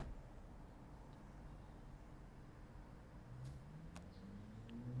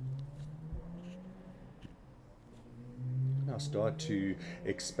Now start to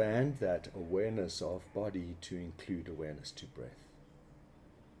expand that awareness of body to include awareness to breath.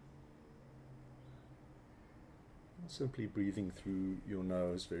 Simply breathing through your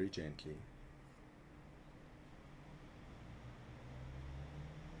nose very gently.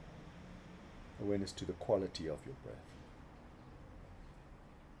 Awareness to the quality of your breath.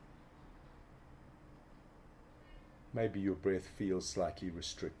 Maybe your breath feels slightly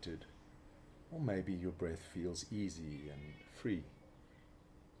restricted, or maybe your breath feels easy and free.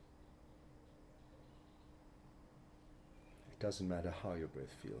 It doesn't matter how your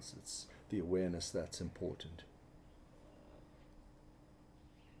breath feels, it's the awareness that's important.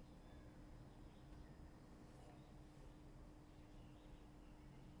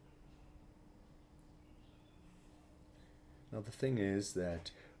 Now the thing is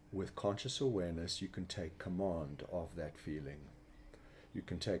that with conscious awareness you can take command of that feeling. You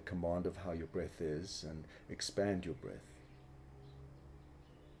can take command of how your breath is and expand your breath.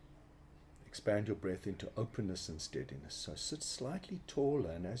 Expand your breath into openness and steadiness. So sit slightly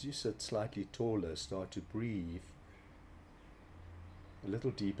taller, and as you sit slightly taller, start to breathe a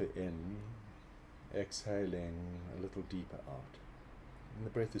little deeper in, exhaling a little deeper out. And the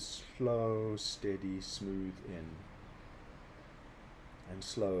breath is slow, steady, smooth in, and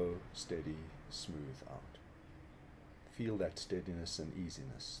slow, steady, smooth out. Feel that steadiness and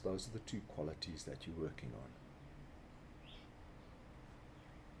easiness. Those are the two qualities that you're working on.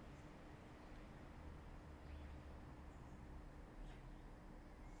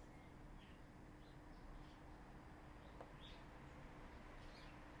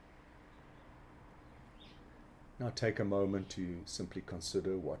 Now take a moment to simply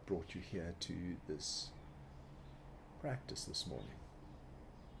consider what brought you here to this practice this morning.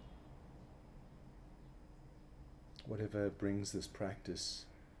 Whatever brings this practice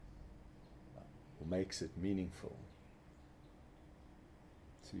or makes it meaningful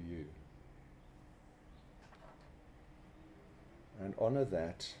to you. And honor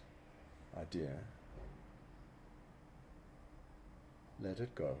that idea. Let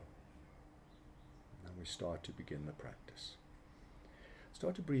it go. And we start to begin the practice.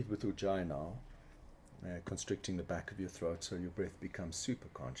 Start to breathe with Ujjayi now. Constricting the back of your throat so your breath becomes super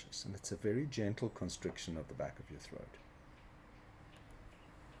conscious, and it's a very gentle constriction of the back of your throat.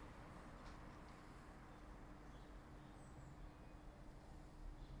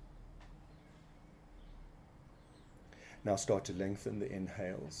 Now start to lengthen the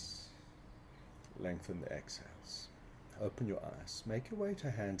inhales, lengthen the exhales. Open your eyes, make your way to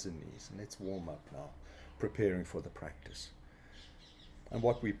hands and knees, and let's warm up now, preparing for the practice. And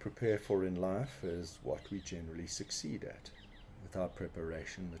what we prepare for in life is what we generally succeed at. Without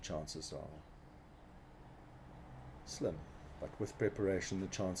preparation, the chances are slim. But with preparation, the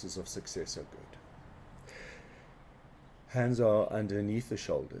chances of success are good. Hands are underneath the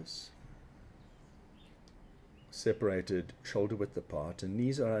shoulders, separated shoulder width apart, and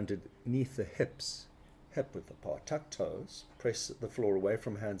knees are underneath the hips, hip width apart. Tuck toes, press the floor away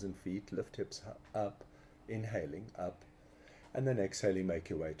from hands and feet, lift hips up, inhaling up. And then exhaling, make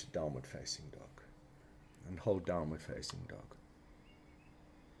your way to downward facing dog. And hold downward facing dog.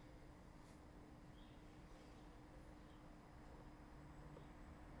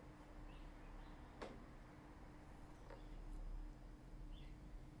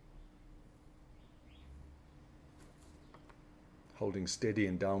 Holding steady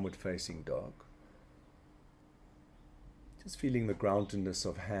in downward facing dog. Just feeling the groundedness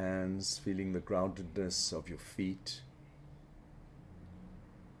of hands, feeling the groundedness of your feet.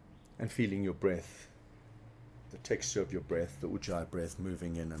 And feeling your breath, the texture of your breath, the Ujjayi breath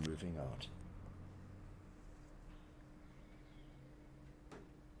moving in and moving out.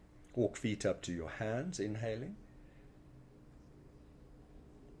 Walk feet up to your hands, inhaling.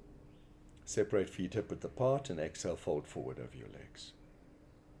 Separate feet hip width apart and exhale, fold forward over your legs.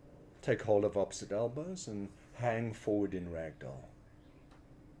 Take hold of opposite elbows and hang forward in ragdoll.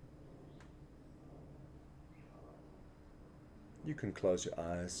 You can close your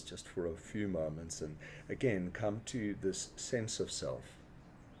eyes just for a few moments and again come to this sense of self,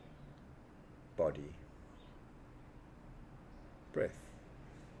 body, breath,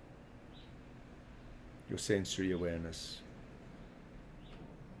 your sensory awareness,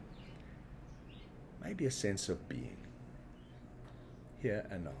 maybe a sense of being, here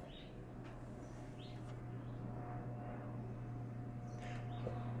and now.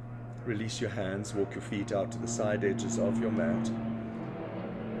 Release your hands, walk your feet out to the side edges of your mat.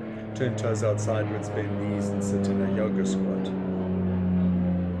 Turn toes out sideways, bend knees and sit in a yoga squat.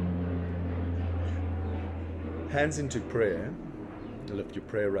 Hands into prayer. Lift your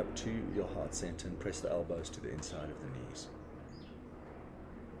prayer up to your heart center and press the elbows to the inside of the knees.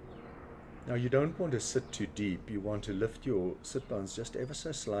 Now you don't want to sit too deep. You want to lift your sit bones just ever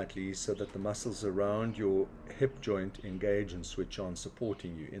so slightly so that the muscles around your hip joint engage and switch on,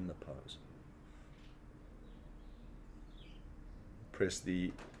 supporting you in the pose. Press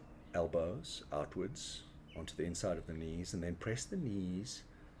the elbows outwards onto the inside of the knees, and then press the knees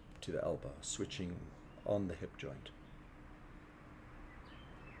to the elbows, switching on the hip joint.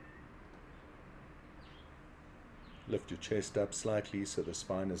 Lift your chest up slightly so the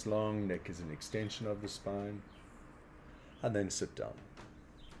spine is long, neck is an extension of the spine, and then sit down.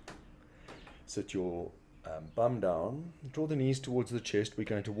 Sit your bum down, draw the knees towards the chest. We're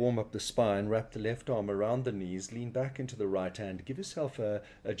going to warm up the spine, wrap the left arm around the knees, lean back into the right hand, give yourself a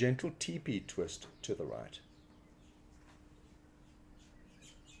gentle teepee twist to the right.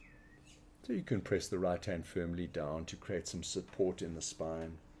 So you can press the right hand firmly down to create some support in the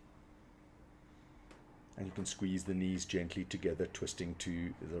spine. And you can squeeze the knees gently together, twisting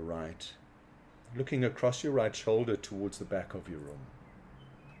to the right, looking across your right shoulder towards the back of your room.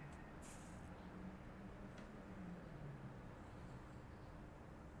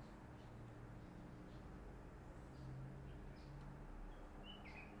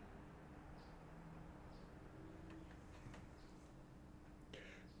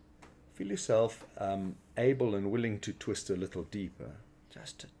 Feel yourself able and willing to twist a little deeper.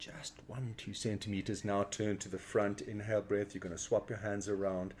 Just 1-2 centimeters. Now turn to the front. Inhale breath. You're going to swap your hands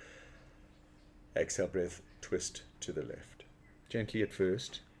around. Exhale breath. Twist to the left. Gently at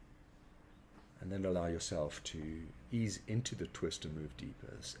first. And then allow yourself to ease into the twist and move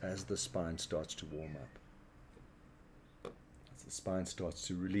deeper as the spine starts to warm up. As the spine starts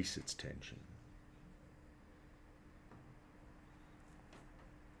to release its tension.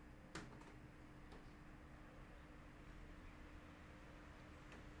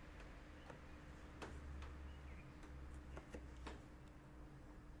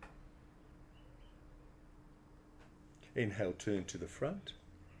 Inhale, turn to the front.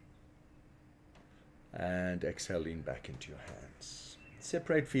 And exhale, lean back into your hands.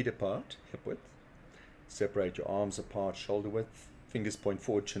 Separate feet apart, hip width. Separate your arms apart, shoulder width. Fingers point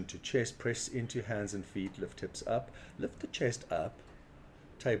forward, chin to chest. Press into hands and feet, lift hips up. Lift the chest up,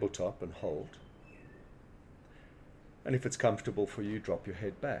 tabletop, and hold. And if it's comfortable for you, drop your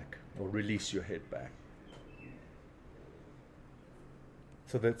head back or release your head back.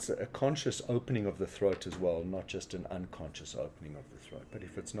 So that's a conscious opening of the throat as well, not just an unconscious opening of the throat. But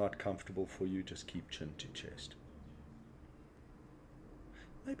if it's not comfortable for you, just keep chin to chest.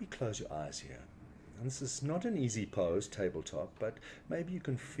 Maybe close your eyes here. And this is not an easy pose, tabletop, but maybe you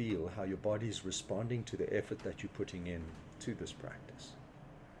can feel how your body is responding to the effort that you're putting in to this practice.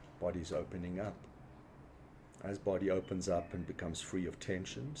 Body's opening up. As body opens up and becomes free of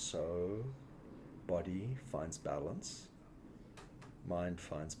tension, so body finds balance. Mind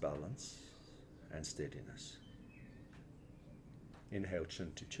finds balance and steadiness. Inhale,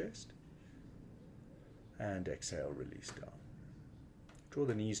 chin to chest. And exhale, release down. Draw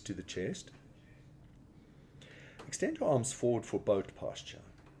the knees to the chest. Extend your arms forward for boat posture.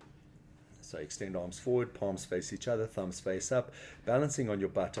 So extend arms forward, palms face each other, thumbs face up. Balancing on your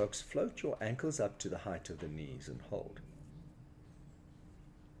buttocks, float your ankles up to the height of the knees and hold.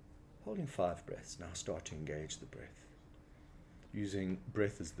 Holding 5 breaths. Now start to engage the breath. Using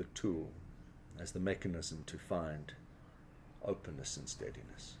breath as the tool, as the mechanism to find openness and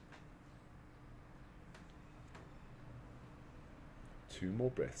steadiness. 2 more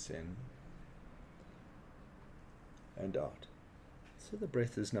breaths in and out. So the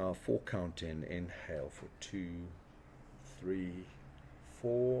breath is now a 4 count in. Inhale for 2, 3,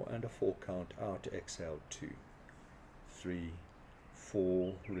 4, and a 4 count out. Exhale 2, 3,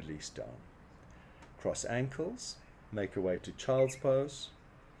 4, release down. Cross ankles. Make your way to child's pose.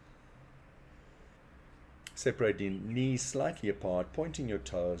 Separating knees slightly apart, pointing your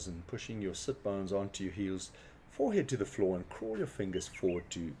toes and pushing your sit bones onto your heels, forehead to the floor, and crawl your fingers forward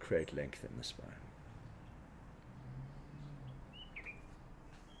to create length in the spine.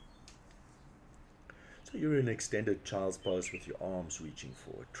 So you're in extended child's pose with your arms reaching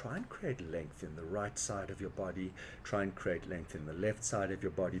forward. Try and create length in the right side of your body. Try and create length in the left side of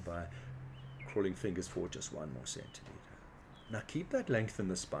your body by crawling fingers forward just 1 more centimeter. Now keep that length in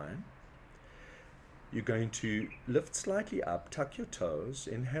the spine. You're going to lift slightly up, tuck your toes,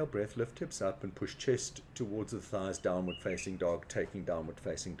 inhale breath, lift hips up and push chest towards the thighs, downward facing dog, taking downward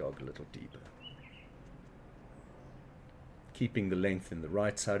facing dog a little deeper. Keeping the length in the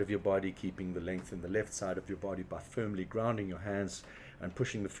right side of your body, keeping the length in the left side of your body by firmly grounding your hands and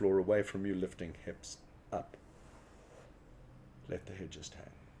pushing the floor away from you, lifting hips up. Let the head just hang.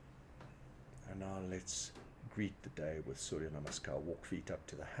 And now let's greet the day with Surya Namaskar. Walk feet up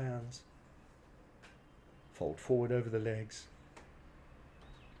to the hands. fold forward over the legs.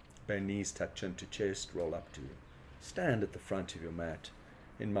 Bend knees, tuck chin to chest, roll up to stand at the front of your mat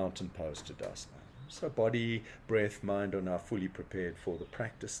in mountain pose Tadasana. So body, breath, mind are now fully prepared for the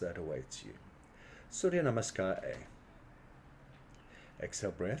practice that awaits you. Surya Namaskar A.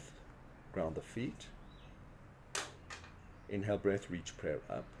 Exhale breath, ground the feet. Inhale breath, reach prayer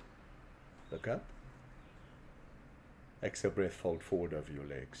up. Look up. Exhale breath, fold forward over your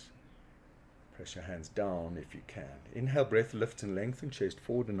legs. Press your hands down if you can. Inhale breath, lift and lengthen chest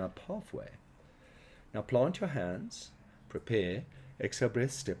forward and up halfway. Now plant your hands, prepare. Exhale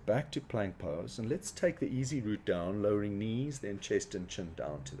breath, step back to plank pose, and let's take the easy route down, lowering knees, then chest and chin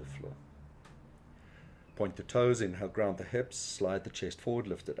down to the floor. Point the toes, inhale, ground the hips, slide the chest forward,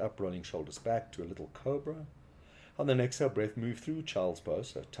 lift it up, rolling shoulders back to a little cobra. On the exhale breath, move through child's pose,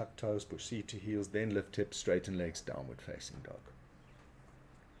 so tuck toes, push seat to heels, then lift hips, straighten legs, downward facing dog.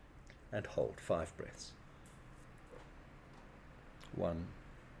 And hold 5 breaths. 1,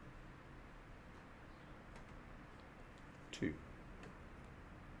 2,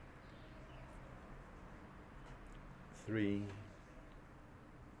 3,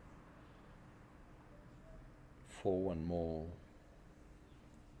 4, one more.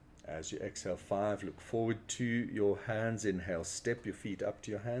 As you exhale 5, look forward to your hands. Inhale, step your feet up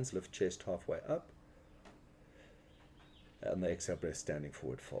to your hands, lift chest halfway up. And the exhale breath, standing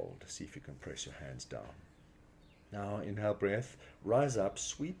forward fold. See if you can press your hands down. Now inhale breath, rise up,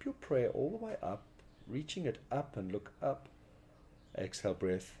 sweep your prayer all the way up, reaching it up and look up. Exhale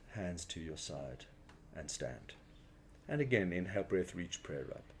breath, hands to your side and stand. And again, inhale breath, reach prayer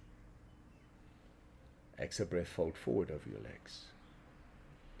up. Exhale breath, fold forward over your legs.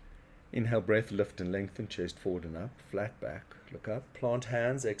 Inhale breath, lift and lengthen, chest forward and up, flat back, look up, plant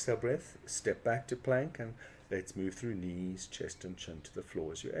hands, exhale breath, step back to plank, and let's move through knees, chest and chin to the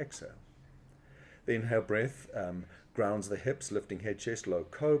floor as you exhale. The inhale breath grounds the hips, lifting head, chest, low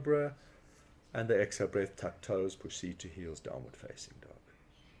cobra, and the exhale breath, tuck toes, push seat to heels, downward facing dog.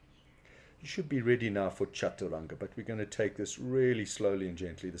 You should be ready now for chaturanga, but we're going to take this really slowly and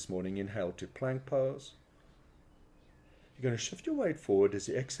gently this morning. Inhale to plank pose. You're going to shift your weight forward as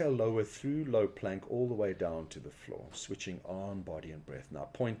you exhale, lower through low plank all the way down to the floor, switching arm, body and breath. Now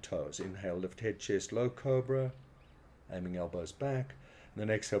point toes, inhale, lift head, chest, low cobra, aiming elbows back, and then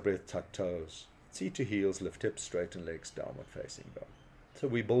exhale breath, tuck toes, seat to heels, lift hips, straighten legs, downward facing dog. So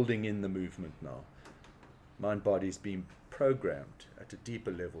we're building in the movement now. Mind body's being programmed at a deeper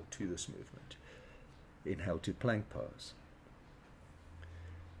level to this movement. Inhale to plank pose.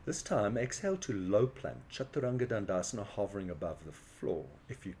 This time, exhale to low plank, Chaturanga Dandasana, hovering above the floor,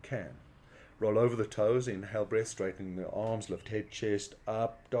 if you can. Roll over the toes, inhale breath, straightening the arms, lift head, chest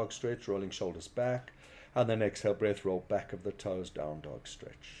up, dog stretch, rolling shoulders back, and then exhale breath, roll back of the toes, down dog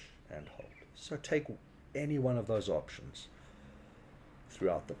stretch, and hold. So take any one of those options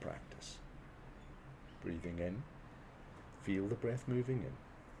throughout the practice. Breathing in, feel the breath moving in.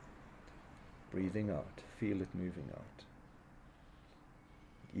 Breathing out, feel it moving out.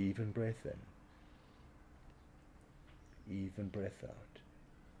 Even breath in, even breath out.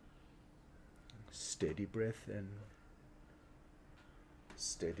 Steady breath in,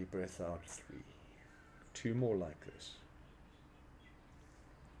 steady breath out. 3. 2 more like this.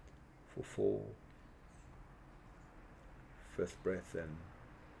 For 4. 5th breath in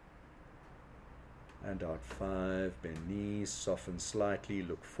and out. 5. Bend knees, soften slightly,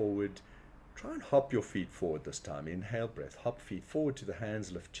 look forward. Try and hop your feet forward this time. Inhale, breath, hop feet forward to the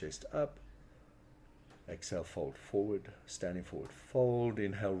hands, lift chest up. Exhale, fold forward, standing forward, fold.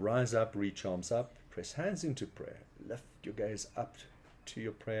 Inhale, rise up, reach arms up, press hands into prayer. Lift your gaze up to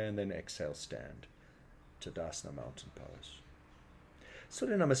your prayer, and then exhale, stand. Tadasana, mountain pose.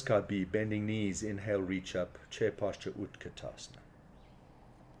 Surya Namaskar B, bending knees, inhale, reach up, chair posture, Utkatasana.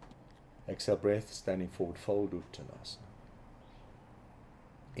 Exhale, breath, standing forward, fold, Uttanasana.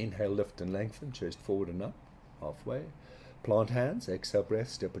 Inhale, lift and lengthen, chest forward and up, halfway. Plant hands, exhale breath,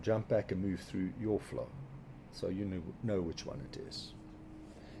 step or jump back and move through your flow. So you know which one it is.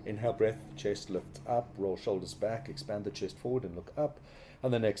 Inhale breath, chest lift up, roll shoulders back, expand the chest forward and look up.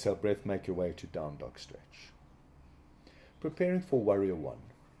 And then exhale breath, make your way to down dog stretch. Preparing for warrior 1.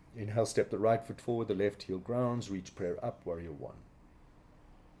 Inhale, step the right foot forward, the left heel grounds, reach prayer up, warrior 1.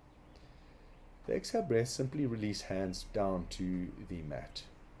 The exhale breath, simply release hands down to the mat.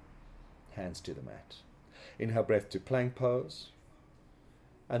 Hands to the mat. Inhale breath to plank pose.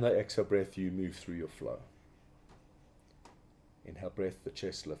 And the exhale breath, you move through your flow. Inhale breath, the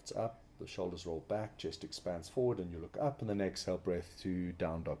chest lifts up, the shoulders roll back, chest expands forward and you look up, and then exhale breath to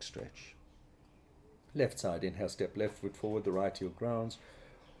down dog stretch. Left side, inhale, step left foot forward, the right heel grounds,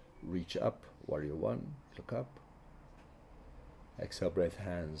 reach up, warrior 1. Look up. Exhale breath,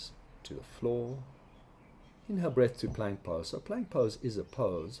 hands to the floor. Inhale breath to plank pose. So plank pose is a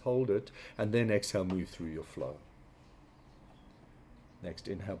pose. Hold it, and then exhale, move through your flow. Next,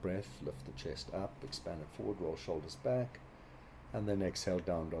 inhale breath, lift the chest up, expand it forward, roll shoulders back, and then exhale,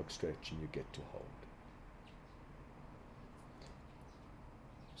 down dog stretch, and you get to hold.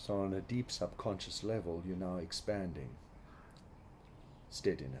 So on a deep subconscious level, you're now expanding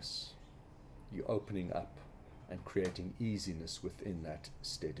steadiness. You're opening up and creating easiness within that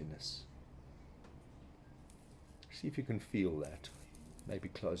steadiness. See if you can feel that. Maybe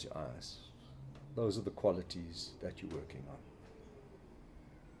close your eyes. Those are the qualities that you're working on.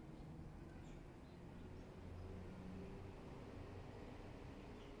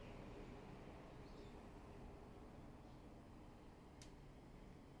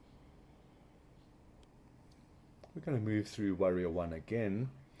 We're going to move through Warrior One again.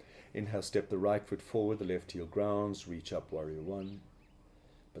 Inhale, step the right foot forward, the left heel grounds, reach up, Warrior One.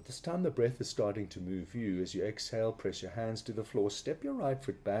 But this time the breath is starting to move you. As you exhale, press your hands to the floor, step your right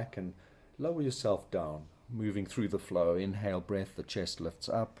foot back and lower yourself down, moving through the flow. Inhale, breath, the chest lifts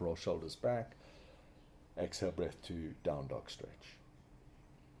up, roll shoulders back. Exhale, breath to down dog stretch.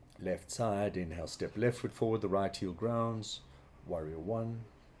 Left side, inhale, step left foot forward, the right heel grounds, Warrior One.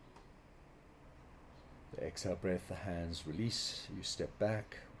 The exhale breath, the hands release, you step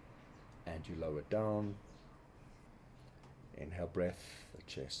back and you lower down. Inhale breath, the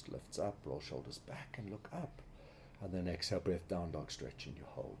chest lifts up, roll shoulders back and look up. And then exhale breath, down dog stretch, and you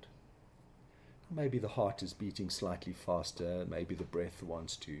hold. Maybe the heart is beating slightly faster, maybe the breath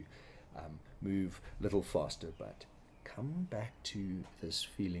wants to move a little faster, but come back to this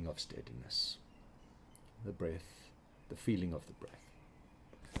feeling of steadiness. The breath, the feeling of the breath,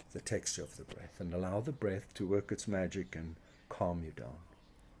 the texture of the breath, and allow the breath to work its magic and calm you down.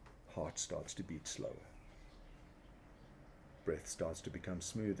 Heart starts to beat slower. Breath starts to become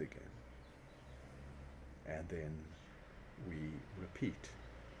smooth again. And then we repeat.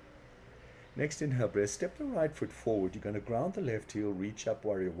 Next, inhale breath, step the right foot forward. You're going to ground the left heel, reach up,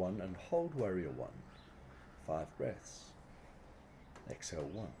 Warrior One, and hold Warrior One. 5 breaths. Exhale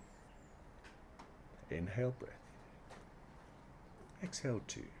 1. Inhale breath. Exhale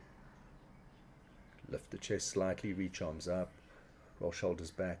 2. Lift the chest slightly, reach arms up, roll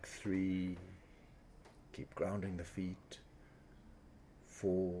shoulders back. 3. Keep grounding the feet.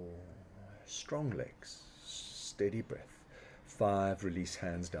 4. Strong legs, steady breath. 5. Release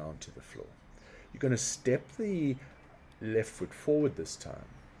hands down to the floor. You're going to step the left foot forward this time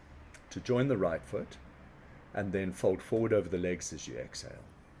to join the right foot, and then fold forward over the legs as you exhale.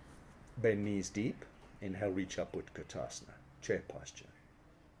 Bend knees deep. Inhale, reach up, Utkatasana, chair posture.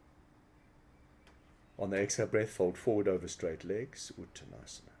 On the exhale breath, fold forward over straight legs,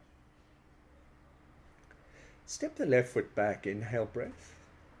 Uttanasana. Step the left foot back, inhale breath.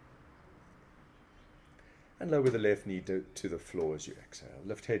 And lower the left knee to the floor as you exhale.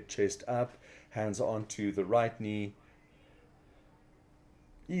 Lift head, chest up, hands onto the right knee.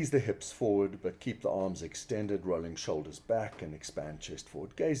 Ease the hips forward, but keep the arms extended, rolling shoulders back and expand chest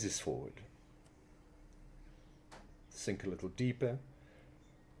forward. Gazes forward. Sink a little deeper.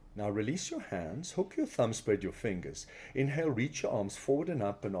 Now release your hands, hook your thumbs, spread your fingers. Inhale, reach your arms forward and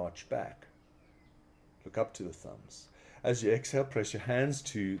up and arch back. Look up to the thumbs. As you exhale, press your hands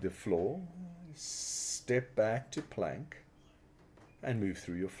to the floor. Step back to plank and move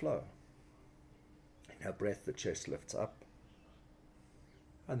through your flow. Inhale, breath, the chest lifts up.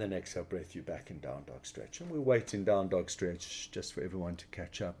 And then exhale, breath, you back in down dog stretch. And we'll wait in down dog stretch just for everyone to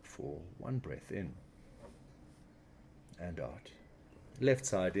catch up for 1 breath in and out. Left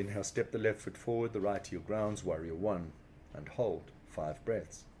side, inhale, step the left foot forward, the right heel grounds, Warrior One, and hold 5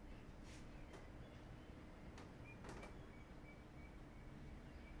 breaths.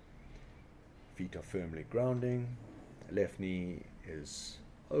 Feet are firmly grounding. Left knee is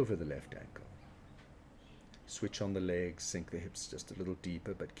over the left ankle. Switch on the legs, sink the hips just a little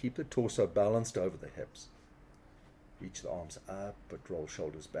deeper, but keep the torso balanced over the hips. Reach the arms up, but roll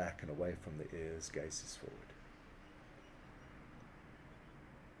shoulders back and away from the ears, gazes forward.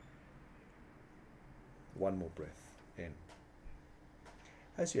 1 more breath in.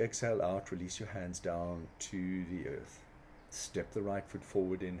 As you exhale out, release your hands down to the earth. Step the right foot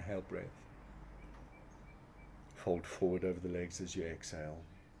forward, inhale breath. Fold forward over the legs as you exhale.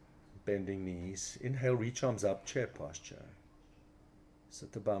 Bending knees. Inhale, reach arms up, chair posture.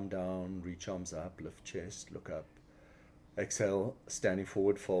 Sit the bum down, reach arms up, lift chest, look up. Exhale, standing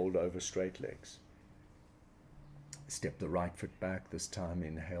forward, fold over straight legs. Step the right foot back, this time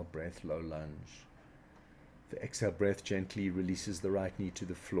inhale, breath, low lunge. The exhale breath gently releases the right knee to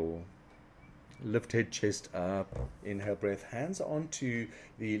the floor. Lift head, chest up. Inhale breath. Hands onto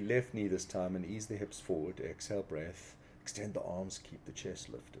the left knee this time and ease the hips forward. Exhale breath. Extend the arms, keep the chest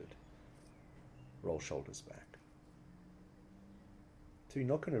lifted. Roll shoulders back. So you're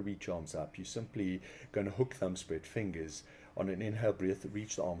not going to reach arms up. You're simply going to hook thumb, spread fingers. On an inhale breath,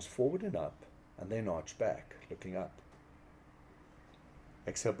 reach the arms forward and up, and then arch back, looking up.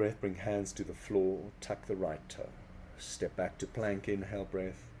 Exhale breath, bring hands to the floor, tuck the right toe. Step back to plank, inhale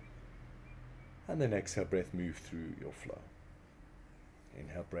breath. And then exhale breath, move through your flow.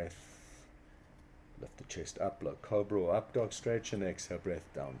 Inhale breath, lift the chest up, low cobra or up dog stretch, and exhale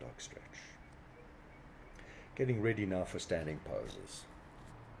breath, down dog stretch. Getting ready now for standing poses.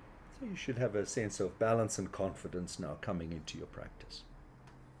 So you should have a sense of balance and confidence now coming into your practice.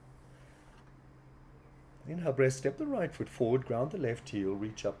 Inhale breath, step the right foot forward, ground the left heel,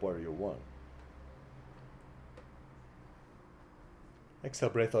 reach up, warrior one. Exhale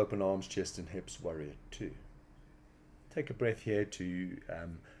breath, open arms, chest and hips, warrior two. Take a breath here to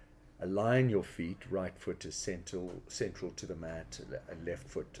align your feet. Right foot is central to the mat, left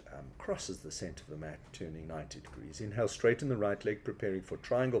foot crosses the center of the mat, turning 90 degrees. Inhale, straighten the right leg, preparing for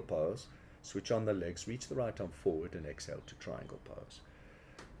triangle pose. Switch on the legs, reach the right arm forward and exhale to triangle pose.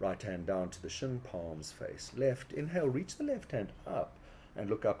 Right hand down to the shin, palms face left. Inhale, reach the left hand up and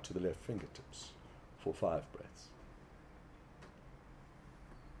look up to the left fingertips for 5 breaths.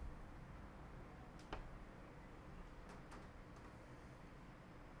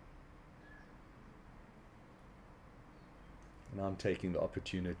 Now I'm taking the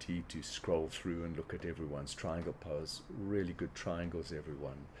opportunity to scroll through and look at everyone's triangle pose. Really good triangles,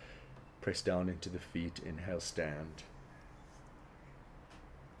 everyone. Press down into the feet, inhale, stand.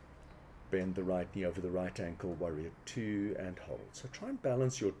 Bend the right knee over the right ankle, warrior two, and hold. So try and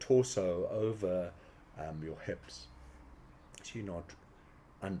balance your torso over your hips. So you're not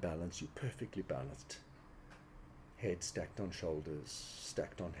unbalanced, you're perfectly balanced. Head stacked on shoulders,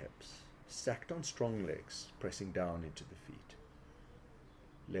 stacked on hips, stacked on strong legs, pressing down into the feet.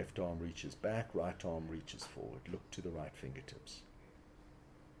 Left arm reaches back, right arm reaches forward. Look to the right fingertips.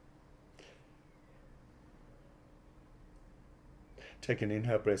 Take an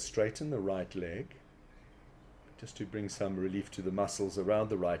inhale breath, straighten the right leg, just to bring some relief to the muscles around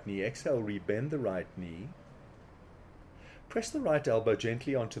the right knee. Exhale, rebend the right knee. Press the right elbow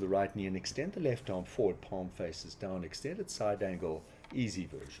gently onto the right knee and extend the left arm forward, palm faces down, extended side angle, easy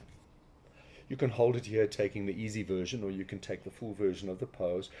version. You can hold it here, taking the easy version, or you can take the full version of the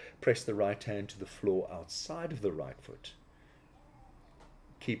pose. Press the right hand to the floor outside of the right foot.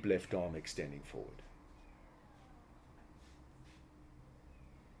 Keep left arm extending forward.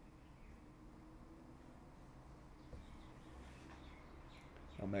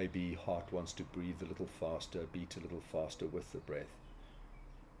 Now maybe heart wants to breathe a little faster, beat a little faster with the breath.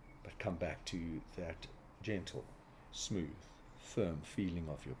 But come back to that gentle, smooth, firm feeling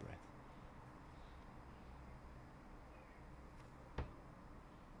of your breath.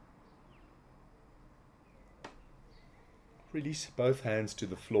 Release both hands to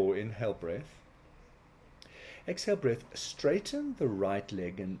the floor. Inhale breath. Exhale breath. Straighten the right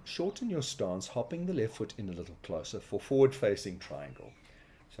leg and shorten your stance, hopping the left foot in a little closer for forward facing triangle.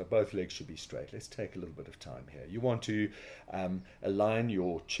 So both legs should be straight. Let's take a little bit of time here. You want to align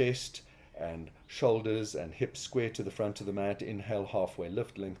your chest and shoulders and hips square to the front of the mat. Inhale, halfway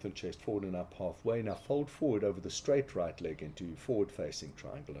lift, lengthen chest forward and up halfway. Now fold forward over the straight right leg into forward facing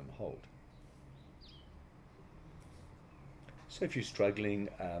triangle and hold. So if you're struggling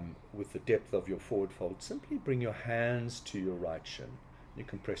with the depth of your forward fold, simply bring your hands to your right shin. You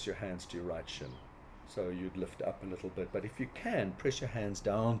can press your hands to your right shin. So you'd lift up a little bit, but if you can, press your hands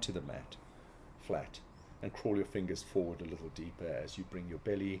down to the mat, flat, and crawl your fingers forward a little deeper as you bring your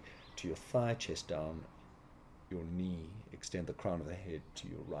belly to your thigh, chest down, your knee, extend the crown of the head to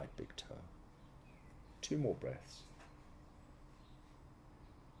your right big toe. 2 more breaths.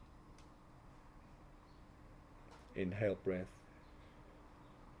 Inhale breath.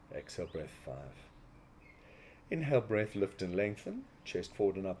 Exhale breath 5. Inhale breath, lift and lengthen, chest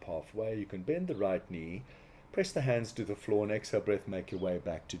forward and up halfway. You can bend the right knee, press the hands to the floor, and exhale breath, make your way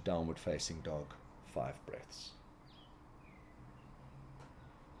back to downward facing dog. 5 breaths.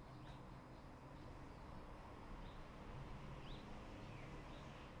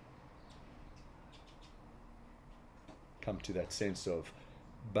 Come to that sense of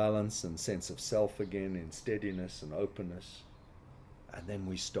balance and sense of self again, in steadiness and openness. And then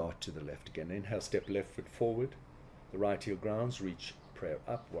we start to the left again. Inhale, step left foot forward. The right heel grounds, reach prayer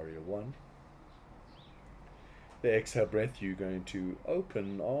up, warrior 1. The exhale breath, you're going to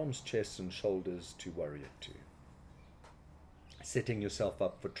open arms, chest and shoulders to warrior 2. Setting yourself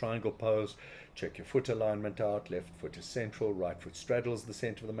up for triangle pose. Check your foot alignment out. Left foot is central, right foot straddles the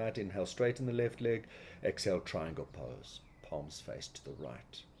center of the mat. Inhale, straighten the left leg. Exhale, triangle pose. Palms face to the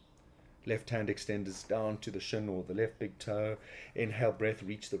right. Left hand extends down to the shin or the left big toe. Inhale, breath,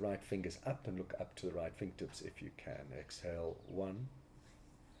 reach the right fingers up and look up to the right fingertips if you can. Exhale, 1.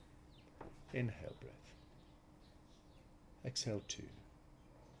 Inhale, breath. Exhale, 2.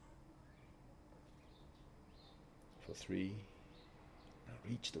 For 3. Now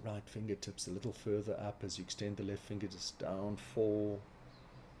reach the right fingertips a little further up as you extend the left fingertips down. 4.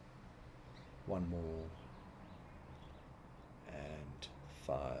 1 more. And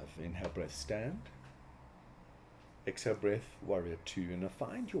 5. Inhale, breath, stand. Exhale, breath, warrior 2. And now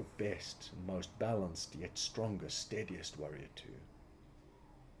find your best, most balanced, yet strongest, steadiest warrior 2.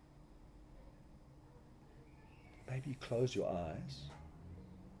 Maybe close your eyes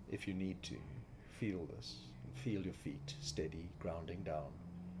if you need to. Feel this. Feel your feet steady, grounding down.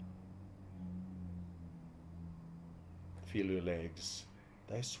 Feel your legs.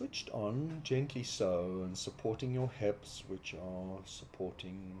 They're switched on, gently so, and supporting your hips, which are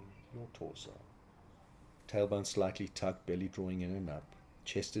supporting your torso. Tailbone slightly tucked, belly drawing in and up.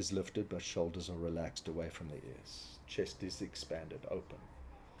 Chest is lifted, but shoulders are relaxed away from the ears. Chest is expanded, open.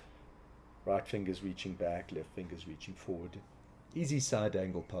 Right fingers reaching back, left fingers reaching forward. Easy side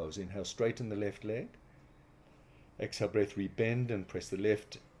angle pose. Inhale, straighten the left leg. Exhale, breath, rebend and press the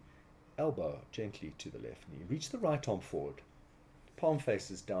left elbow gently to the left knee. Reach the right arm forward. Palm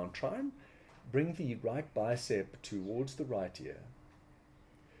faces down. Try and bring the right bicep towards the right ear.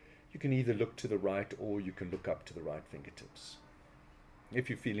 You can either look to the right or you can look up to the right fingertips. If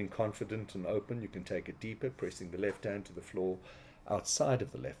you're feeling confident and open, you can take it deeper, pressing the left hand to the floor outside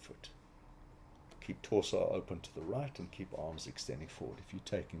of the left foot. Keep torso open to the right and keep arms extending forward if you're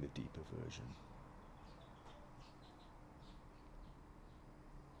taking the deeper version.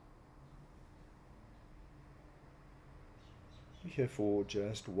 We're here for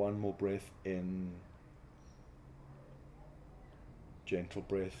just one more breath in. Gentle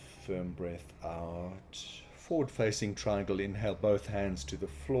breath, firm breath out. Forward facing triangle. Inhale, both hands to the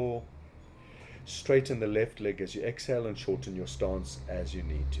floor. Straighten the left leg as you exhale and shorten your stance as you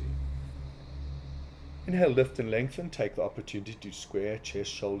need to. Inhale, lift and lengthen. Take the opportunity to square chest,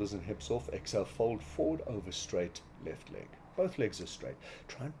 shoulders and hips off. Exhale, fold forward over straight left leg. Both legs are straight.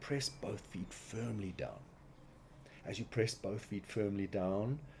 Try and press both feet firmly down. As you press both feet firmly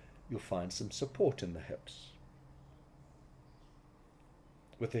down, you'll find some support in the hips.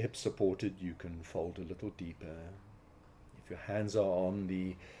 With the hips supported, you can fold a little deeper. If your hands are on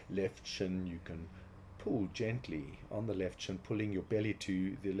the left shin, you can pull gently on the left shin, pulling your belly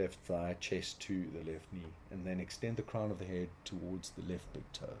to the left thigh, chest to the left knee, and then extend the crown of the head towards the left big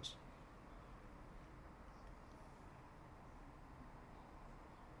toes.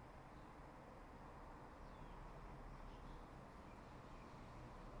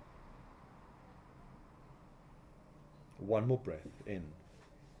 One more breath in.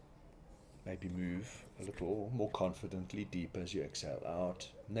 Maybe move a little more confidently deep as you exhale out.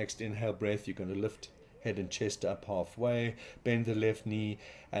 Next inhale breath, you're going to lift head and chest up halfway, bend the left knee,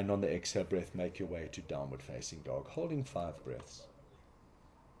 and on the exhale breath, make your way to downward facing dog, holding 5 breaths.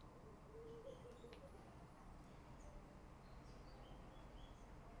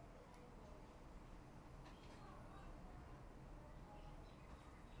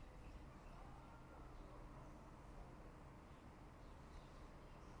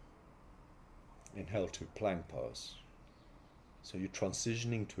 Inhale to plank pose. So you're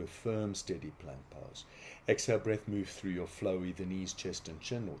transitioning to a firm, steady plank pose. Exhale, breath, move through your flow, either knees, chest and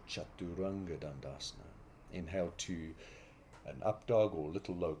chin, or Chaturanga Dandasana. Inhale to an up dog or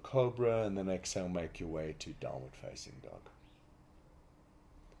little low cobra, and then exhale, make your way to downward facing dog.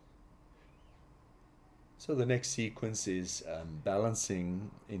 So the next sequence is balancing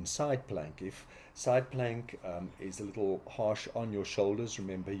in side plank. If side plank is a little harsh on your shoulders,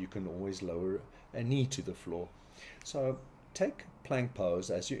 remember you can always lower a knee to the floor. So take plank pose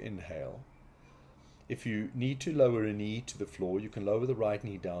as you inhale. If you need to lower a knee to the floor, you can lower the right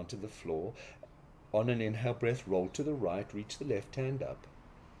knee down to the floor. On an inhale breath, roll to the right, reach the left hand up,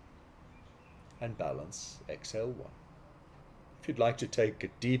 and balance. Exhale 1. If you'd like to take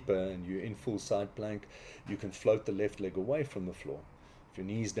it deeper and you're in full side plank, you can float the left leg away from the floor. If your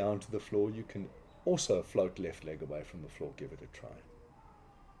knee's down to the floor, you can also float left leg away from the floor. Give it a try.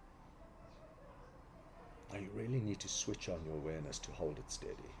 Now you really need to switch on your awareness to hold it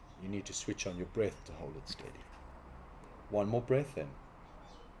steady. You need to switch on your breath to hold it steady. One more breath in.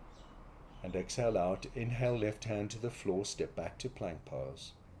 And exhale out. Inhale, left hand to the floor, step back to plank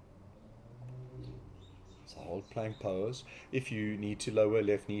pose. So hold plank pose. If you need to lower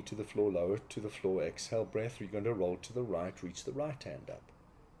left knee to the floor, lower it to the floor. Exhale breath. You're going to roll to the right, reach the right hand up.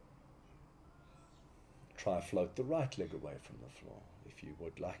 Try float the right leg away from the floor if you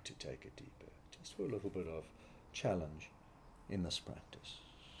would like to take it deeper, just for a little bit of challenge in this practice.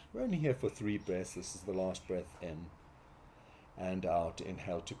 We're only here for 3 breaths. This is the last breath in and out.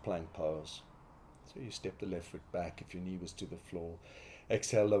 Inhale to plank pose. So you step the left foot back if your knee was to the floor.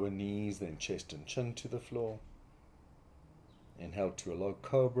 Exhale, lower knees, then chest and chin to the floor. Inhale to a low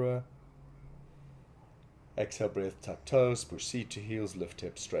cobra. Exhale, breath, tuck toes, push seat to heels, lift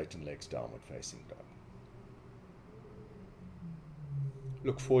hips, straighten legs, downward facing dog.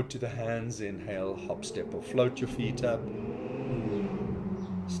 Look forward to the hands. Inhale, hop, step, or float your feet up.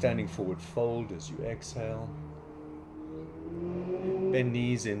 Standing forward fold as you exhale. Bend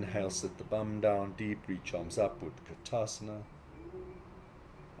knees, inhale, sit the bum down deep, reach arms upward, Utkatasana.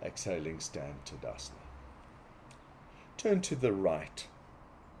 Exhaling, stand Tadasana. Turn to the right.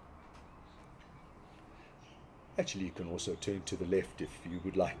 Actually, you can also turn to the left if you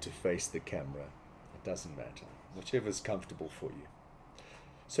would like to face the camera. It doesn't matter, whichever is comfortable for you.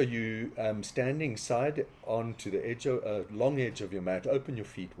 So you standing side onto the edge, long edge of your mat, open your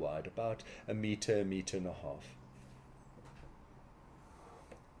feet wide, about a meter and a half.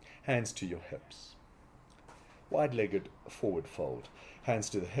 Hands to your hips. Wide-legged forward fold. Hands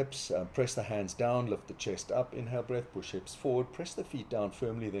to the hips, press the hands down, lift the chest up, inhale breath, push hips forward, press the feet down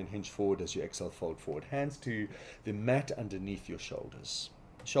firmly, then hinge forward as you exhale, fold forward. Hands to the mat underneath your shoulders.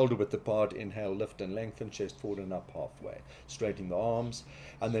 Shoulder width apart, inhale, lift and lengthen, chest forward and up halfway. Straighten the arms,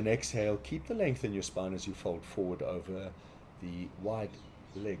 and then exhale, keep the length in your spine as you fold forward over the wide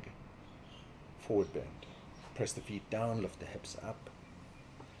leg. Forward bend. Press the feet down, lift the hips up,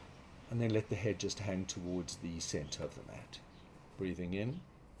 and then let the head just hang towards the center of the mat. Breathing in,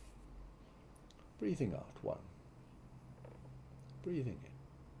 breathing out, 1. Breathing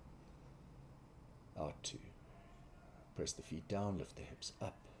in, out 2. Press the feet down, lift the hips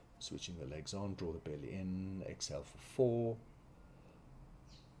up, switching the legs on, draw the belly in, exhale for 4.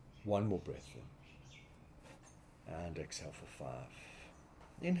 1 more breath in, and exhale for 5.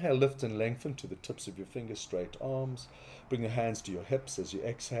 Inhale, lift and lengthen to the tips of your fingers, straight arms. Bring the hands to your hips as you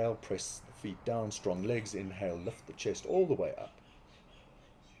exhale, press the feet down, strong legs. Inhale, lift the chest all the way up,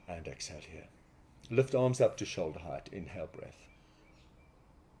 and exhale here. Lift arms up to shoulder height, inhale breath.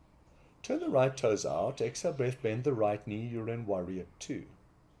 Turn the right toes out, exhale breath, bend the right knee, you're in warrior 2.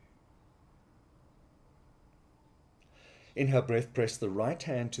 Inhale breath, press the right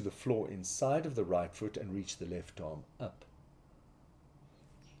hand to the floor inside of the right foot and reach the left arm up.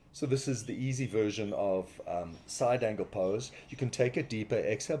 So this is the easy version of side angle pose. You can take it deeper,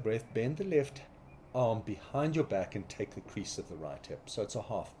 exhale breath, bend the left arm behind your back and take the crease of the right hip. So it's a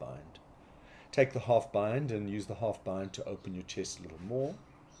half bind. Take the half bind and use the half bind to open your chest a little more.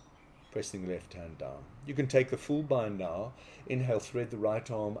 Pressing the left hand down. You can take the full bind now. Inhale, thread the right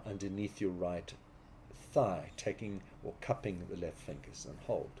arm underneath your right thigh, taking or cupping the left fingers, and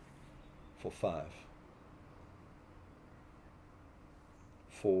hold for 5,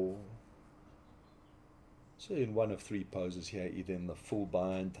 4. So in one of 3 poses here, either in the full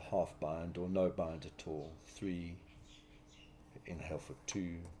bind, the half bind, or no bind at all. 3. Inhale for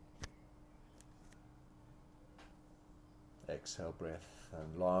 2. Exhale breath,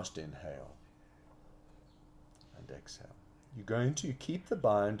 and last inhale and exhale. You're going to keep the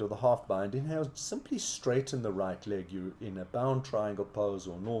bind or the half bind. Inhale, simply straighten the right leg. You're in a bound triangle pose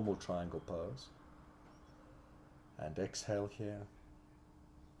or normal triangle pose. And exhale here.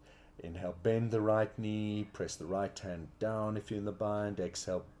 Inhale, bend the right knee, press the right hand down if you're in the bind.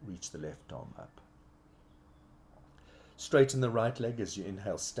 Exhale, reach the left arm up. Straighten the right leg as you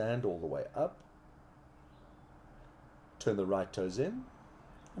inhale, stand all the way up. Turn the right toes in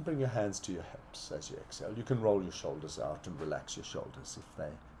and bring your hands to your hips as you exhale. You can roll your shoulders out and relax your shoulders if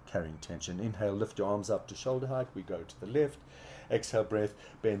they're carrying tension. Inhale, lift your arms up to shoulder height. We go to the left. Exhale, breath,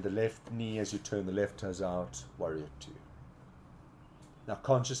 bend the left knee as you turn the left toes out, warrior 2. Now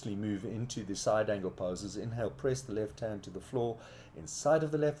consciously move into the side angle poses. Inhale, press the left hand to the floor inside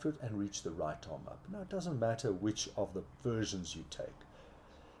of the left foot and reach the right arm up. Now it doesn't matter which of the versions you take.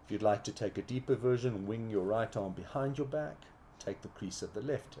 If you'd like to take a deeper version, wing your right arm behind your back, take the crease of the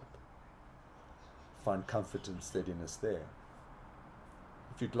left hip. Find comfort and steadiness there.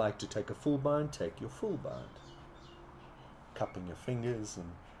 If you'd like to take a full bind, take your full bind. Cupping your fingers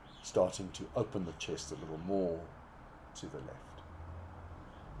and starting to open the chest a little more to the left.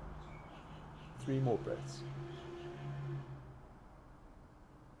 3 more breaths.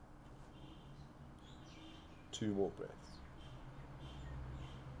 2 more breaths.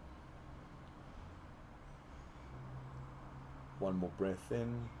 One more breath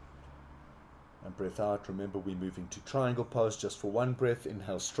in and breath out. Remember, we're moving to triangle pose just for one breath.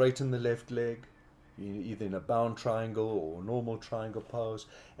 Inhale, straighten the left leg, either in a bound triangle or normal triangle pose.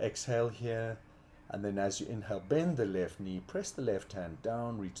 Exhale here, and then as you inhale, bend the left knee, press the left hand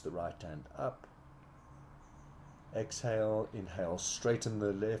down, reach the right hand up. Exhale, inhale, straighten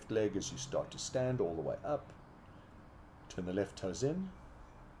the left leg as you start to stand all the way up. Turn the left toes in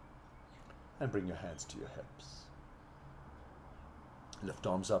and bring your hands to your hips. Lift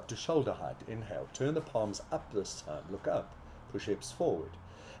arms up to shoulder height. Inhale, turn the palms up this time. Look up, push hips forward.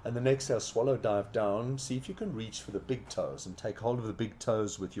 And then exhale, swallow, dive down. See if you can reach for the big toes and take hold of the big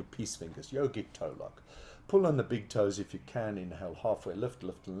toes with your peace fingers, yogic toe lock. Pull on the big toes if you can. Inhale, halfway lift,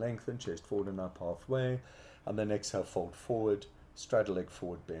 lift and lengthen, chest forward and up halfway. And then exhale, fold forward, straddle leg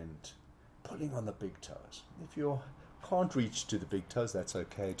forward, bend, pulling on the big toes. If you can't reach to the big toes, that's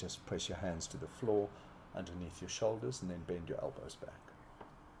okay. Just press your hands to the floor underneath your shoulders and then bend your elbows back.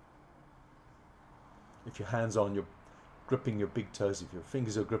 If your hands are on your gripping your big toes, if your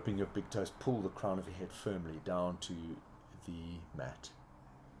fingers are gripping your big toes, pull the crown of your head firmly down to the mat.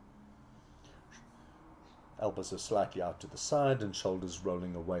 Elbows are slightly out to the side and shoulders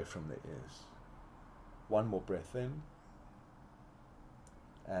rolling away from the ears. One more breath in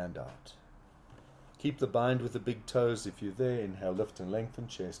and out. Keep the bind with the big toes if you're there. Inhale, lift and lengthen,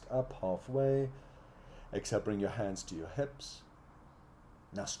 chest up halfway. Exhale, bring your hands to your hips.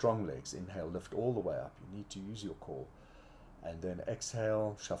 Now strong legs. Inhale, lift all the way up. You need to use your core. And then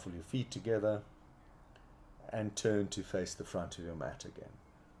exhale, shuffle your feet together and turn to face the front of your mat again.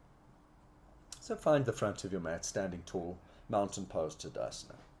 So find the front of your mat, standing tall, mountain pose,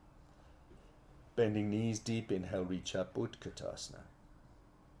 Tadasana. Bending knees deep, inhale, reach up, Utkatasana.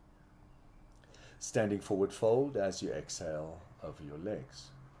 Standing forward fold as you exhale over your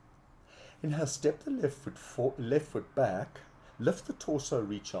legs. Inhale, step the left foot back, lift the torso,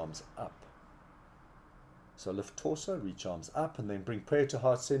 reach arms up. So lift torso, reach arms up, and then bring prayer to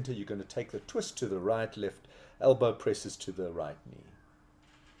heart center. You're going to take the twist to the right, left elbow presses to the right knee.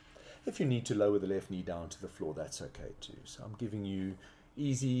 If you need to lower the left knee down to the floor, that's okay too. So I'm giving you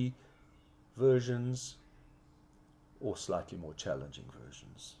easy versions or slightly more challenging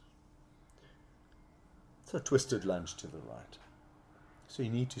versions. So twisted lunge to the right. So you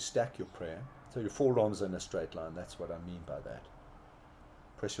need to stack your prayer. So your forearms are in a straight line. That's what I mean by that.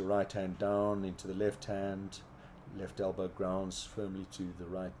 Press your right hand down into the left hand. Left elbow grounds firmly to the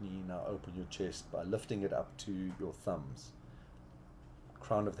right knee. Now open your chest by lifting it up to your thumbs.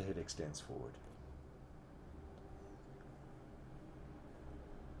 Crown of the head extends forward.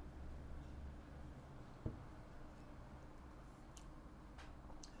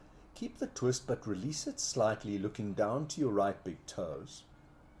 Keep the twist but release it slightly, looking down to your right big toes.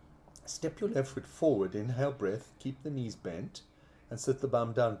 Step your left foot forward, inhale breath, keep the knees bent and sit the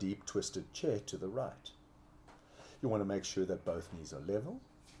bum down deep, twisted chair to the right. You want to make sure that both knees are level.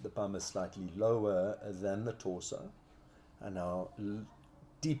 The bum is slightly lower than the torso. And now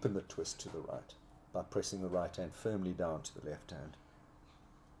deepen the twist to the right by pressing the right hand firmly down to the left hand.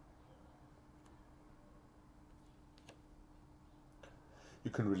 You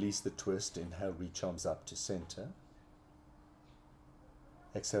can release the twist. Inhale, reach arms up to center.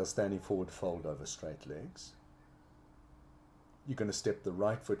 Exhale, standing forward, fold over straight legs. You're going to step the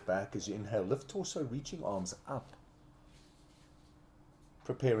right foot back as you inhale, lift torso, reaching arms up.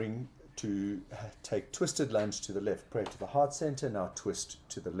 Preparing to take twisted lunge to the left. Pray to the heart center. Now twist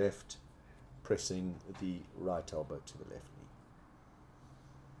to the left, pressing the right elbow to the left knee.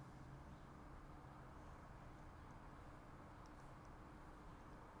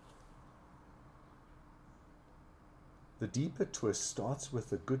 The deeper twist starts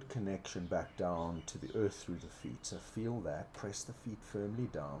with a good connection back down to the earth through the feet. So feel that. Press the feet firmly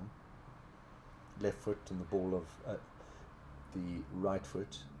down. Left foot and the ball of the right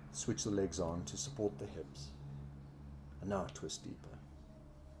foot. Switch the legs on to support the hips. And now twist deeper.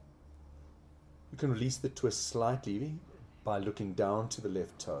 You can release the twist slightly by looking down to the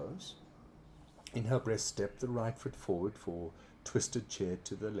left toes. Inhale, breath, step the right foot forward for twisted chair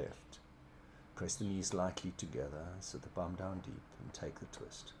to the left. Press the knees lightly together, sit the bum down deep and take the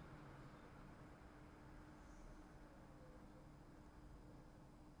twist.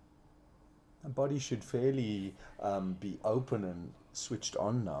 The body should fairly be open and switched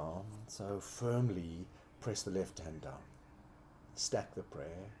on now, so firmly press the left hand down. Stack the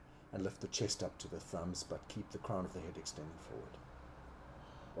prayer and lift the chest up to the thumbs, but keep the crown of the head extending forward.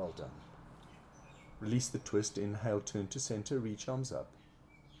 Well done. Release the twist, inhale, turn to center, reach arms up.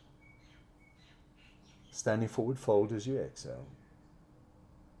 Standing forward, fold as you exhale.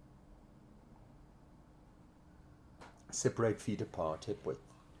 Separate feet apart, hip width.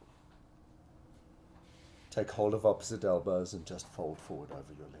 Take hold of opposite elbows and just fold forward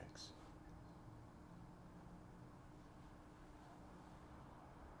over your legs.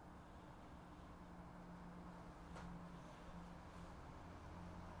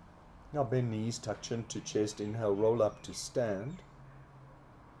 Now bend knees, tuck chin to chest, inhale, roll up to stand.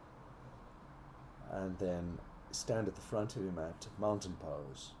 And then stand at the front of your mat, mountain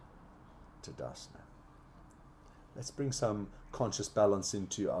pose, Tadasana. Let's bring some conscious balance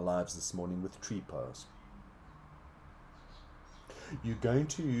into our lives this morning with tree pose. You're going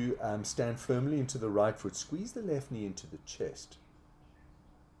to stand firmly into the right foot, squeeze the left knee into the chest.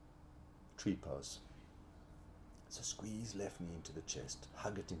 Tree pose. So squeeze left knee into the chest,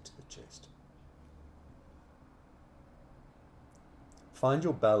 hug it into the chest. Find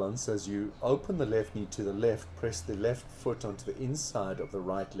your balance as you open the left knee to the left, press the left foot onto the inside of the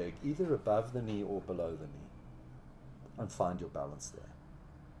right leg, either above the knee or below the knee, and find your balance there.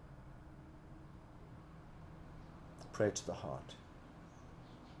 Pray to the heart.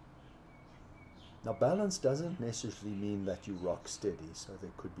 Now balance doesn't necessarily mean that you rock steady, so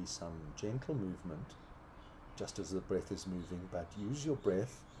there could be some gentle movement just as the breath is moving, but use your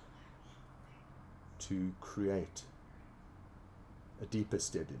breath to create a deeper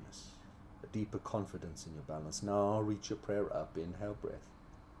steadiness, a deeper confidence in your balance. Now reach your prayer up, inhale breath.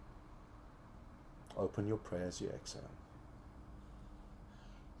 Open your prayer as you exhale.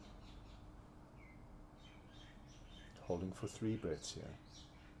 Holding for 3 breaths here.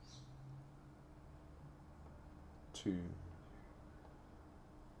 2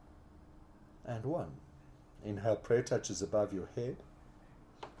 and 1. Inhale, prayer touches above your head.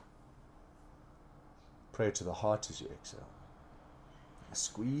 Prayer to the heart as you exhale.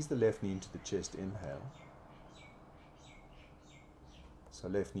 Squeeze the left knee into the chest, inhale. So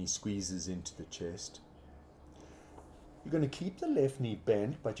left knee squeezes into the chest. You're going to keep the left knee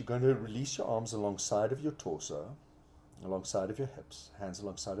bent, but you're going to release your arms alongside of your torso, alongside of your hips, hands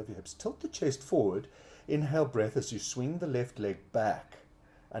alongside of your hips. Tilt the chest forward. Inhale breath as you swing the left leg back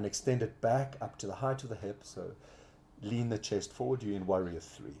and extend it back up to the height of the hip. So lean the chest forward. You're in Warrior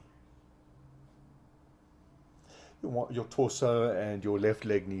 3. Your torso and your left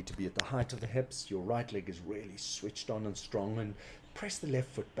leg need to be at the height of the hips. Your right leg is really switched on and strong, and press the left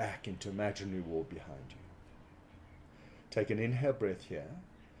foot back into imaginary wall behind you. Take an inhale breath here.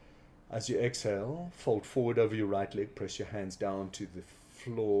 As you exhale, fold forward over your right leg. Press your hands down to the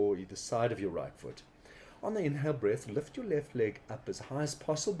floor, either side of your right foot. On the inhale breath, lift your left leg up as high as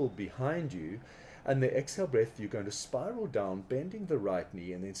possible behind you. And the exhale breath, you're going to spiral down, bending the right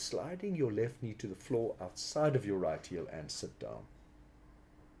knee, and then sliding your left knee to the floor outside of your right heel and sit down.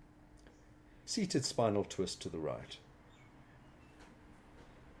 Seated spinal twist to the right.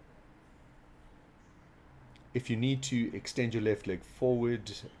 If you need to extend your left leg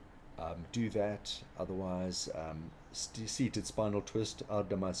forward, do that. Otherwise, seated spinal twist,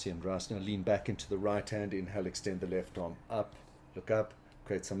 Ardha Matsyendrasana. Lean back into the right hand. Inhale, extend the left arm up. Look up.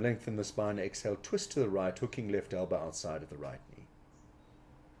 Create some length in the spine. Exhale, twist to the right, hooking left elbow outside of the right knee.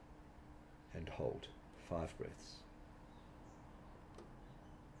 And hold. 5 breaths.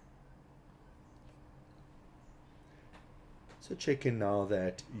 So check in now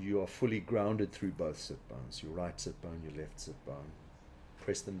that you are fully grounded through both sit bones. Your right sit bone, your left sit bone.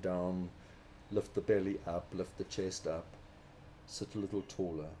 Press them down. Lift the belly up. Lift the chest up. Sit a little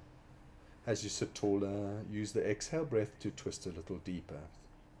taller. As you sit taller, use the exhale breath to twist a little deeper.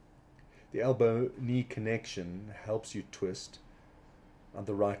 The elbow-knee connection helps you twist, and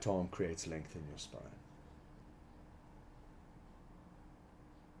the right arm creates length in your spine.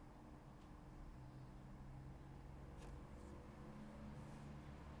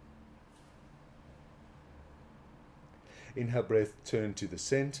 Inhale breath, turn to the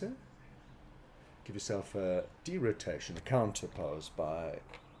center. Give yourself a derotation, a counter pose by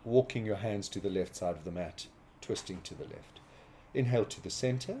walking your hands to the left side of the mat, twisting to the left. Inhale to the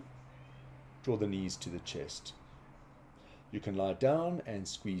center. Draw the knees to the chest. You can lie down and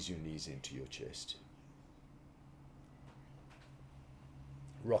squeeze your knees into your chest.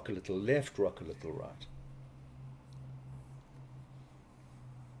 Rock a little left, rock a little right.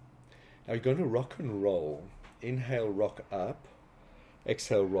 Now you're going to rock and roll. Inhale, rock up.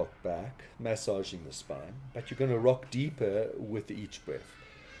 Exhale, rock back, massaging the spine. But you're going to rock deeper with each breath.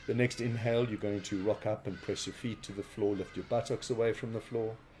 The next inhale, you're going to rock up and press your feet to the floor, lift your buttocks away from the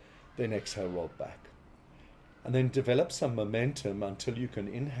floor. Then exhale, roll back. And then develop some momentum until you can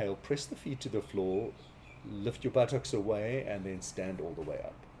inhale, press the feet to the floor, lift your buttocks away, and then stand all the way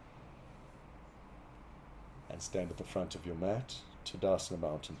up. And stand at the front of your mat, Tadasana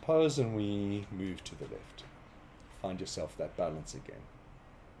Mountain Pose, and we move to the left. find yourself that balance again.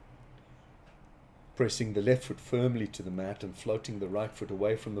 Pressing the left foot firmly to the mat and floating the right foot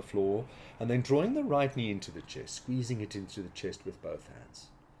away from the floor, and then drawing the right knee into the chest, squeezing it into the chest with both hands.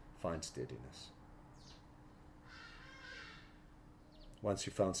 Find steadiness. Once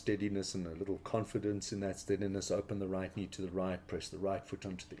you've found steadiness and a little confidence in that steadiness, open the right knee to the right, press the right foot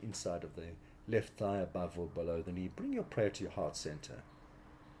onto the inside of the left thigh above or below the knee. Bring your prayer to your heart center.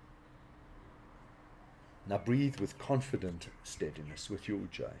 Now breathe with confident steadiness with your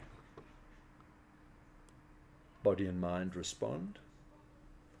Ujjayi. Body and mind respond.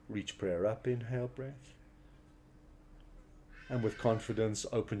 Reach prayer up, inhale breath. And with confidence,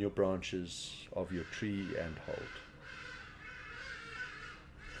 open your branches of your tree and hold.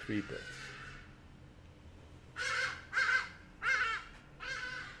 3 breaths.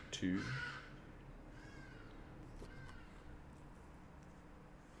 2.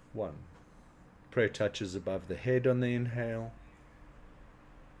 1. Prayer touches above the head on the inhale.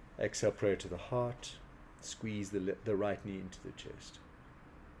 Exhale, prayer to the heart. Squeeze the right knee into the chest.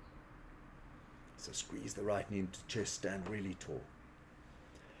 So squeeze the right knee into the chest, stand really tall.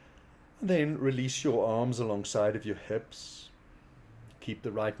 And then release your arms alongside of your hips. Keep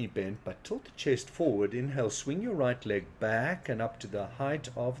the right knee bent, but tilt the chest forward. Inhale, swing your right leg back and up to the height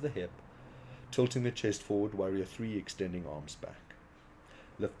of the hip. Tilting the chest forward, warrior 3, extending arms back.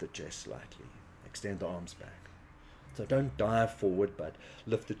 Lift the chest slightly. Extend the arms back. So don't dive forward, but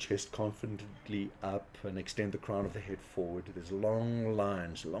lift the chest confidently up and extend the crown of the head forward. There's long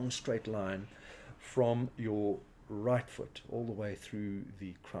lines, long straight line from your right foot all the way through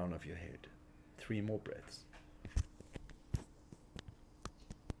the crown of your head. 3 more breaths.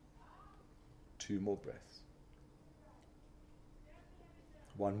 2 more breaths.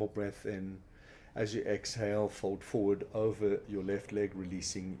 1 more breath in. As you exhale, fold forward over your left leg,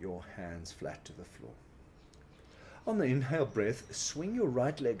 releasing your hands flat to the floor. On the inhale breath, swing your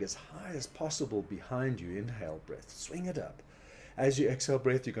right leg as high as possible behind you. Inhale breath, swing it up. As you exhale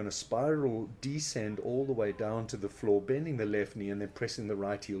breath, you're going to spiral, descend all the way down to the floor, bending the left knee and then pressing the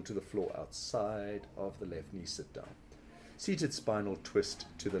right heel to the floor outside of the left knee. Sit down. Seated spinal twist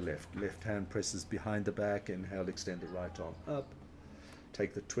to the left. Left hand presses behind the back. Inhale, extend the right arm up.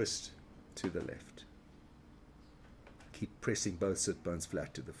 Take the twist to the left. Keep pressing both sit bones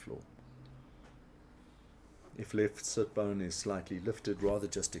flat to the floor. If left sit bone is slightly lifted, rather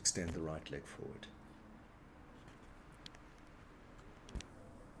just extend the right leg forward.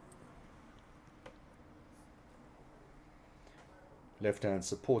 Left hand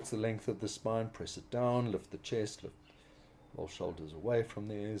supports the length of the spine, press it down, lift the chest, lift both shoulders away from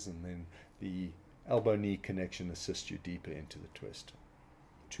the ears, and then the elbow-knee connection assists you deeper into the twist.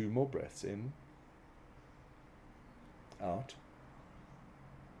 2 more breaths in, out,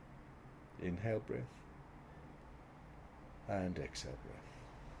 inhale breath, and exhale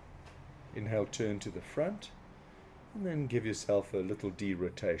breath. Inhale, turn to the front, and then give yourself a little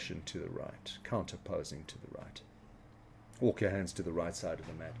D-rotation to the right, counterposing to the right. Walk your hands to the right side of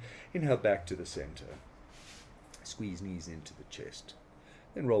the mat. Inhale back to the center. Squeeze knees into the chest.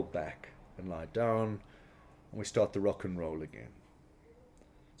 Then roll back and lie down, and we start the rock and roll again.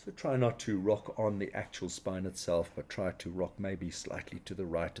 So try not to rock on the actual spine itself, but try to rock maybe slightly to the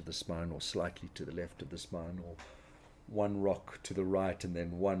right of the spine or slightly to the left of the spine, or 1 rock to the right and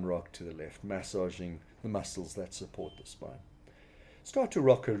then 1 rock to the left, massaging the muscles that support the spine. Start to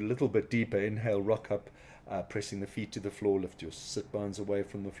rock a little bit deeper. Inhale, rock up, pressing the feet to the floor, lift your sit bones away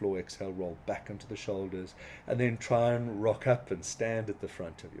from the floor. Exhale, roll back onto the shoulders, and then try and rock up and stand at the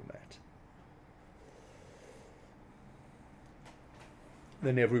front of your mat.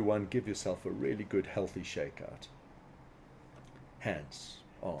 Then everyone give yourself a really good healthy shakeout. Hands,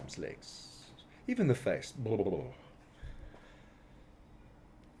 arms, legs, even the face. Blah, blah, blah.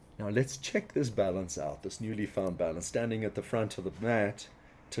 Now let's check this balance out, this newly found balance. Standing at the front of the mat,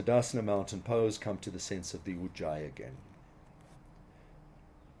 Tadasana Mountain Pose, come to the sense of the Ujjayi again.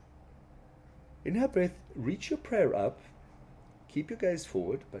 Inhale breath, reach your prayer up. Keep your gaze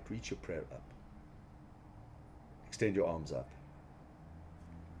forward, but reach your prayer up. Extend your arms up.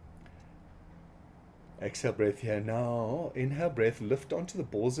 Exhale breath here. Now, inhale breath, lift onto the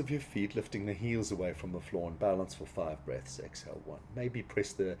balls of your feet, lifting the heels away from the floor, and balance for 5 breaths. Exhale 1. Maybe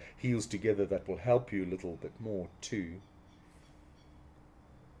press the heels together. That will help you a little bit more. 2.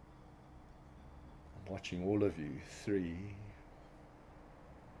 I'm watching all of you. 3.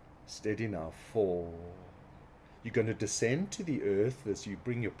 Steady now. 4. You're going to descend to the earth as you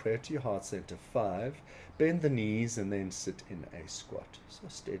bring your prayer to your heart center. 5. Bend the knees and then sit in a squat. So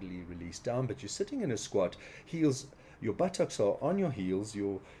steadily release down, but you're sitting in a squat, heels Your buttocks are on your heels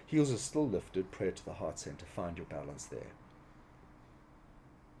are still lifted, prayer to the heart center. Find your balance there.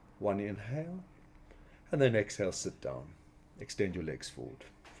 One inhale, and then exhale, sit down. Extend your legs forward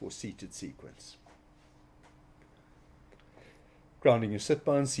for seated sequence. Grounding your sit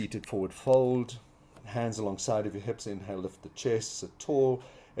bones, seated forward fold. Hands alongside of your hips. Inhale, lift the chest, sit tall.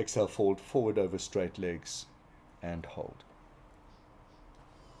 Exhale, fold forward over straight legs and hold.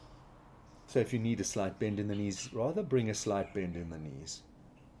 So if you need a slight bend in the knees, rather bring a slight bend in the knees.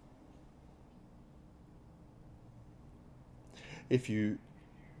 If you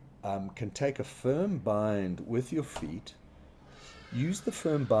can take a firm bind with your feet, use the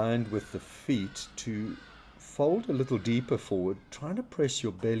firm bind with the feet to fold a little deeper forward, trying to press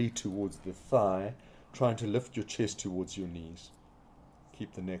your belly towards the thigh, trying to lift your chest towards your knees.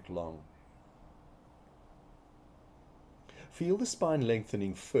 Keep the neck long. Feel the spine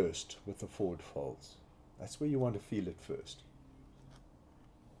lengthening first with the forward folds. That's where you want to feel it first.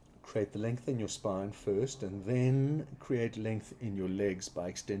 Create the length in your spine first, and then create length in your legs by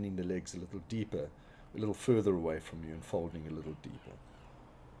extending the legs a little deeper, a little further away from you, and folding a little deeper.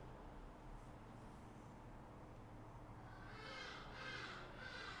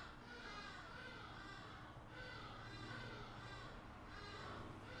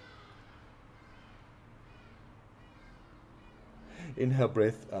 Inhale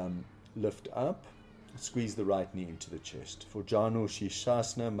breath, lift up, squeeze the right knee into the chest. For Janu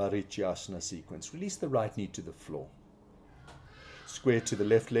Shirshasana, Marityasana sequence, release the right knee to the floor. Square to the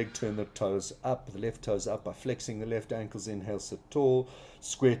left leg, turn the toes up, the left toes up by flexing the left ankles. Inhale, sit tall.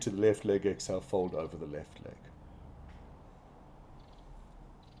 Square to the left leg, exhale, fold over the left leg.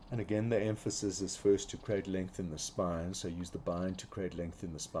 And again, the emphasis is first to create length in the spine, so use the bind to create length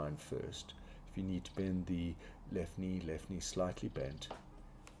in the spine first. If you need to bend the left knee slightly bent.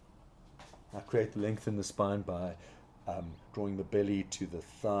 Now create the length in the spine by drawing the belly to the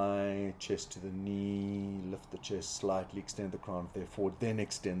thigh, chest to the knee, lift the chest slightly, extend the crown of the head forward, then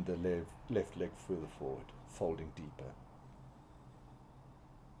extend the left leg further forward, folding deeper.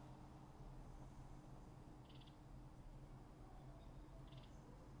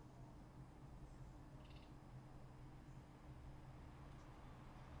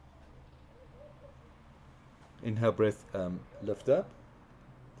 Inhale breath, lift up.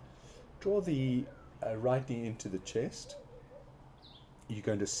 Draw the right knee into the chest. You're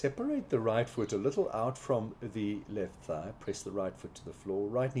going to separate the right foot a little out from the left thigh. Press the right foot to the floor.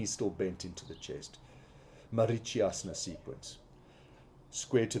 Right knee still bent into the chest. Marityasana sequence.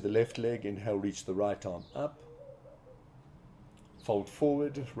 Square to the left leg. Inhale, reach the right arm up. Fold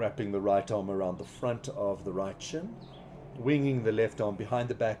forward, wrapping the right arm around the front of the right shin. Winging the left arm behind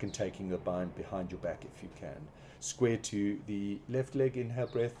the back and taking the bind behind your back if you can. Square to the left leg, inhale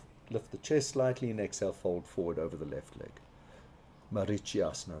breath, lift the chest slightly, and exhale, fold forward over the left leg.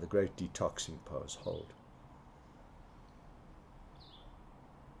 Marityasana, the great detoxing pose, hold.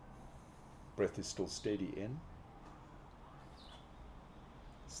 Breath is still steady in,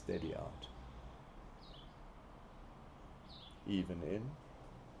 steady out. Even in,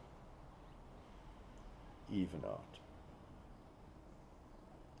 even out.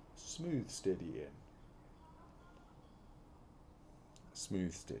 Smooth, steady in.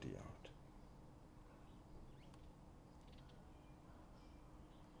 Smooth, steady out.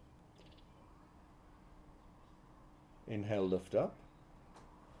 Inhale, lift up.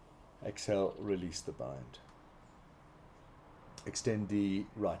 Exhale, release the bind. Extend the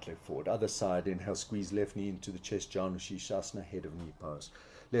right leg forward. Other side, inhale, squeeze left knee into the chest, Janu Shirshasana, head of knee pose.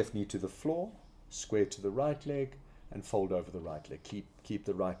 Left knee to the floor, square to the right leg, and fold over the right leg. Keep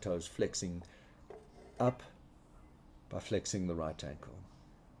the right toes flexing up by flexing the right ankle.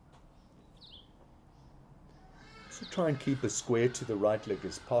 So try and keep as square to the right leg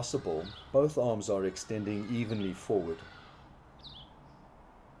as possible. Both arms are extending evenly forward.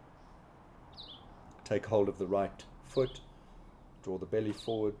 Take hold of the right foot. Draw the belly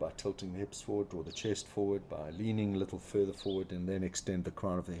forward by tilting the hips forward. Draw the chest forward by leaning a little further forward, and then extend the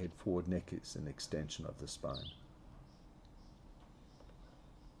crown of the head forward. Neck is an extension of the spine.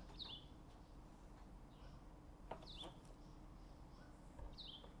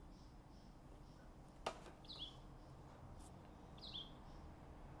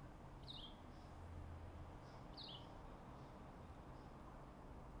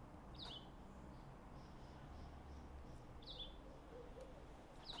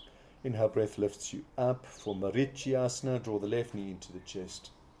 Inhale, breath lifts you up for Marityasana. Draw the left knee into the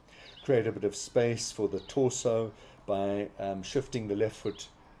chest. Create a bit of space for the torso by shifting the left foot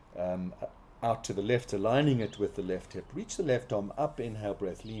out to the left, aligning it with the left hip. Reach the left arm up. Inhale,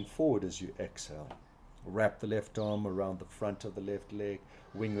 breath. Lean forward as you exhale. Wrap the left arm around the front of the left leg.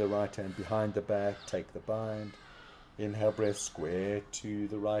 Wing the right hand behind the back. Take the bind. Inhale, breath, square to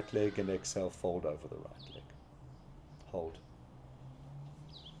the right leg, and exhale, fold over the right leg. Hold.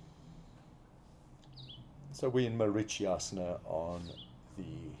 So we're in Marichyasana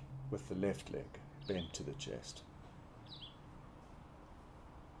with the left leg bent to the chest.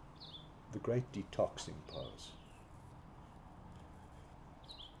 The great detoxing pose.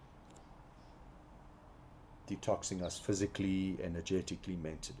 Detoxing us physically, energetically,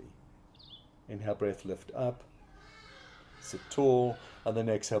 mentally. Inhale, breath, lift up. Sit tall, and then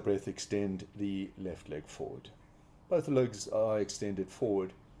exhale, breath, extend the left leg forward. Both legs are extended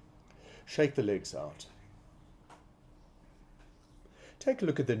forward. Shake the legs out. Take a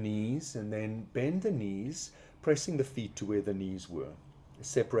look at the knees, and then bend the knees, pressing the feet to where the knees were.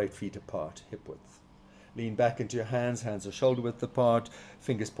 Separate feet apart, hip width. Lean back into your hands, hands are shoulder width apart,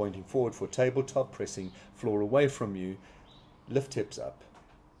 fingers pointing forward for tabletop, pressing floor away from you. Lift hips up.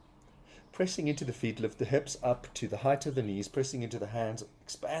 Pressing into the feet, lift the hips up to the height of the knees, pressing into the hands,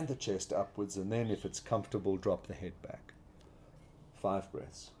 expand the chest upwards, and then if it's comfortable, drop the head back. 5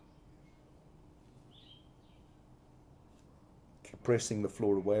 breaths. Keep pressing the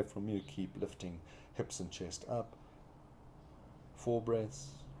floor away from you, keep lifting hips and chest up. 4 breaths.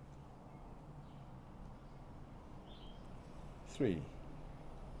 3,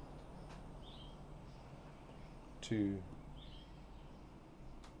 2,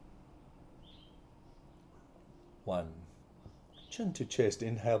 1. Chin to chest.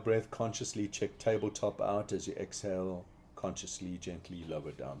 Inhale, breath, consciously check tabletop out as you exhale, consciously, gently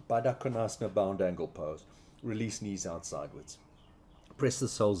lower down. Baddha Konasana, bound angle pose. Release knees out sideways. Press the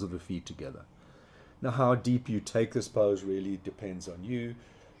soles of the feet together. Now, how deep you take this pose really depends on you.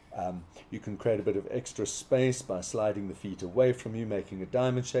 You can create a bit of extra space by sliding the feet away from you, making a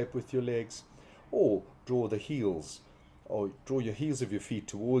diamond shape with your legs, or draw your heels of your feet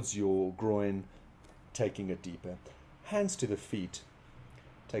towards your groin, taking it deeper. Hands to the feet.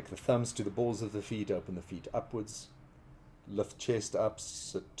 Take the thumbs to the balls of the feet, open the feet upwards. Lift chest up,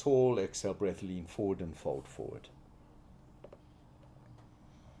 sit tall, exhale, breath, lean forward and fold forward.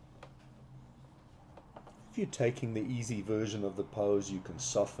 If you're taking the easy version of the pose, you can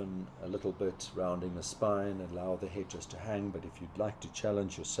soften a little bit, rounding the spine, allow the head just to hang, but if you'd like to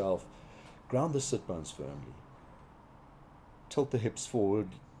challenge yourself, ground the sit bones firmly. Tilt the hips forward,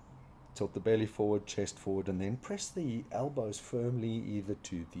 tilt the belly forward, chest forward, and then press the elbows firmly either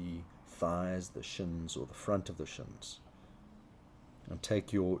to the thighs, the shins, or the front of the shins. And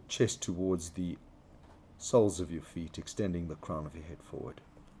take your chest towards the soles of your feet, extending the crown of your head forward.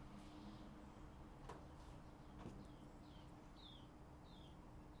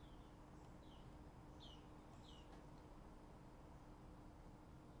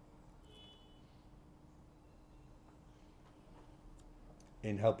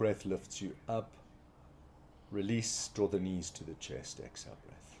 Inhale, breath lifts you up. Release, draw the knees to the chest. Exhale,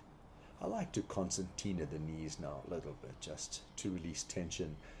 breath. I like to concertina the knees now a little bit, just to release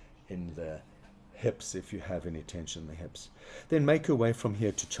tension in the hips, if you have any tension in the hips. Then make your way from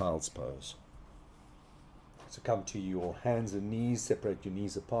here to child's pose. So come to your hands and knees, separate your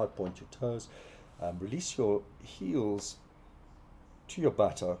knees apart, point your toes. Release your heels to your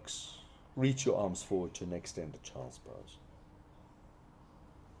buttocks. Reach your arms forward to an extended child's pose.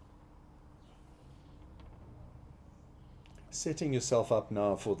 Setting yourself up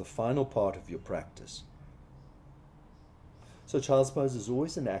now for the final part of your practice. So child's pose is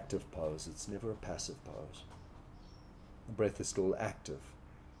always an active pose. It's never a passive pose. The breath is still active.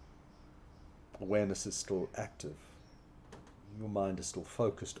 Awareness is still active. Your mind is still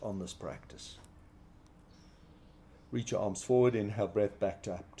focused on this practice. Reach your arms forward. Inhale, breath back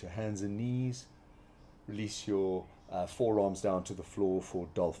up to hands and knees. Release your forearms down to the floor for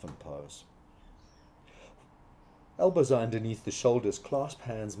dolphin pose. Elbows are underneath the shoulders. Clasp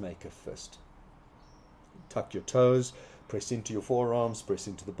hands, make a fist. Tuck your toes. Press into your forearms. Press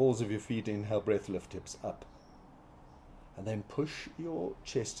into the balls of your feet. Inhale, breath, lift hips up. And then push your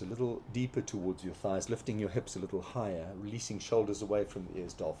chest a little deeper towards your thighs, lifting your hips a little higher, releasing shoulders away from the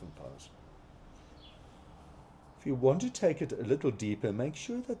ears, dolphin pose. If you want to take it a little deeper, make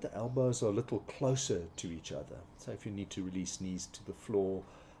sure that the elbows are a little closer to each other. So if you need to release knees to the floor,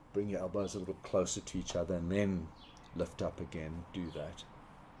 bring your elbows a little closer to each other and then lift up again. Do that.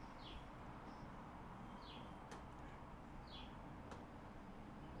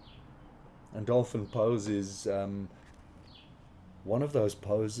 And dolphin pose is one of those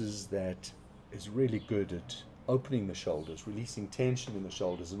poses that is really good at opening the shoulders, releasing tension in the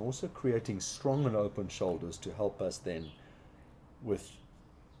shoulders, and also creating strong and open shoulders to help us then with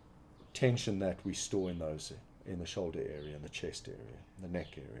tension that we store in those, in the shoulder area, in the chest area, the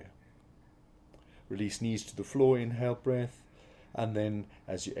neck area. Release knees to the floor, inhale breath, and then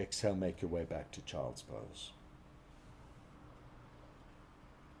as you exhale, make your way back to child's pose.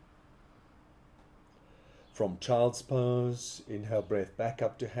 From child's pose, inhale breath back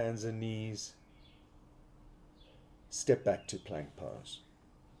up to hands and knees. Step back to plank pose.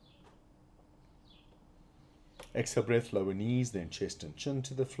 Exhale breath, lower knees, then chest and chin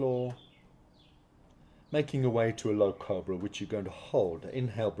to the floor. Making your way to a low cobra, which you're going to hold.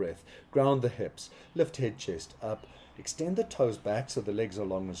 Inhale breath, ground the hips, lift head, chest up, extend the toes back so the legs are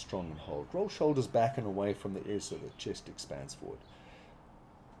long and strong, and hold. Roll shoulders back and away from the ears so the chest expands forward.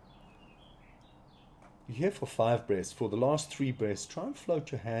 You're here for 5 breaths. For the last 3 breaths, try and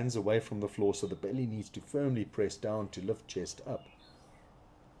float your hands away from the floor so the belly needs to firmly press down to lift chest up.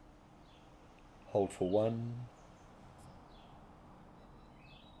 Hold for 1,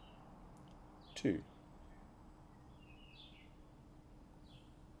 2,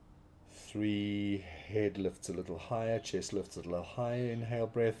 3, head lifts a little higher, chest lifts a little higher, inhale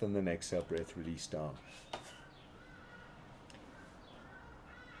breath, and then exhale breath, release down.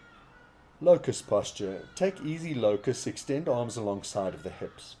 Locust posture. Take easy locust, extend arms alongside of the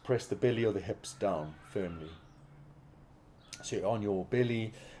hips. Press the belly or the hips down firmly. So you're on your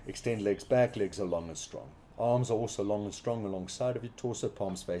belly, extend legs back, legs are long and strong. Arms are also long and strong alongside of your torso,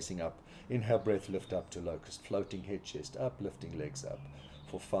 palms facing up. Inhale breath, lift up to locust, floating head, chest up, lifting legs up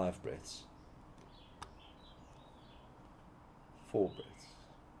for 5 breaths. 4 breaths.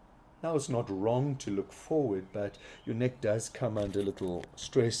 Now it's not wrong to look forward, but your neck does come under a little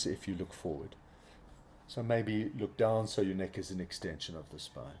stress if you look forward. So maybe look down so your neck is an extension of the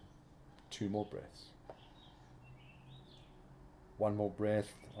spine. 2 more breaths. 1 more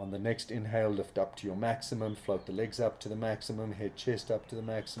breath. On the next inhale, lift up to your maximum, float the legs up to the maximum, head, chest up to the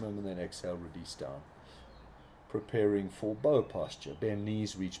maximum, and then exhale, release down. Preparing for bow posture. Bend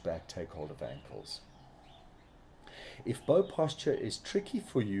knees, reach back, take hold of ankles. If bow posture is tricky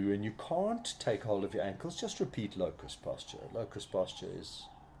for you and you can't take hold of your ankles, just repeat locust posture. Locust posture is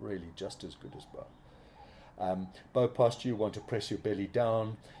really just as good as bow. Bow posture, you want to press your belly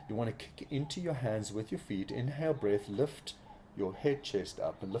down. You want to kick into your hands with your feet. Inhale breath, lift your head, chest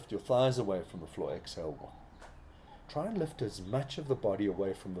up, and lift your thighs away from the floor. Exhale 1. Try and lift as much of the body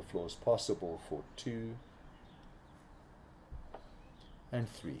away from the floor as possible for 2 and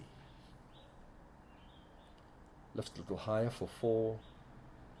 3. Lift a little higher for 4.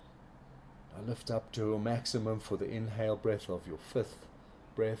 Now lift up to a maximum for the inhale breath of your 5th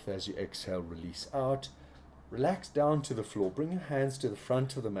breath. As you exhale, release out. Relax down to the floor. Bring your hands to the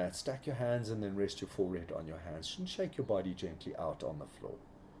front of the mat. Stack your hands and then rest your forehead on your hands. And shake your body gently out on the floor.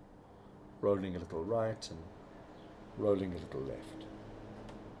 Rolling a little right and rolling a little left.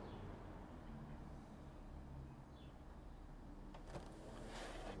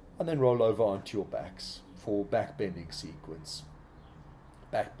 And then roll over onto your backs for back bending sequence.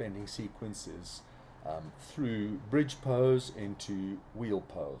 Back bending sequence is through bridge pose into wheel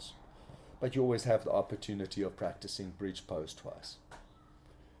pose. But you always have the opportunity of practicing bridge pose twice.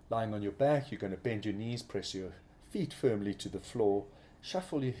 Lying on your back, you're going to bend your knees, press your feet firmly to the floor,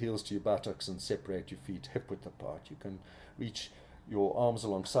 shuffle your heels to your buttocks and separate your feet hip-width apart. You can reach your arms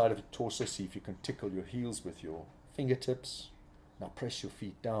alongside of your torso, see if you can tickle your heels with your fingertips. Now press your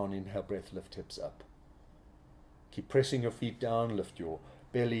feet down, inhale breath, lift hips up. Keep pressing your feet down, lift your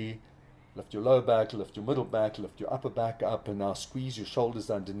belly, lift your lower back, lift your middle back, lift your upper back up, and now squeeze your shoulders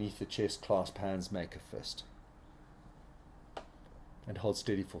underneath the chest, clasp hands, make a fist. And hold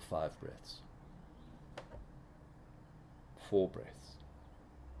steady for 5 breaths. 4 breaths.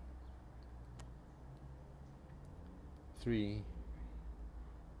 3,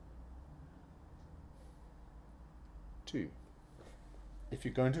 2. If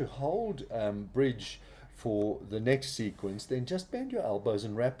you're going to hold bridge for the next sequence, then just bend your elbows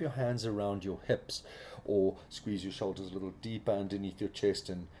and wrap your hands around your hips, or squeeze your shoulders a little deeper underneath your chest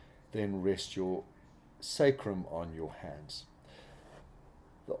and then rest your sacrum on your hands.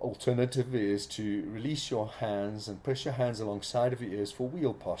 The alternative is to release your hands and press your hands alongside of your ears for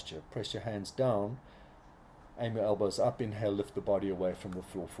wheel posture. Press your hands down, aim your elbows up, inhale, lift the body away from the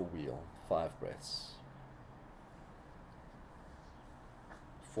floor for wheel. 5 breaths.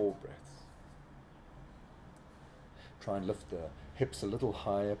 4 breaths. Try and lift the hips a little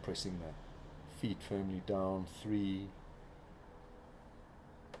higher, pressing the feet firmly down. 3,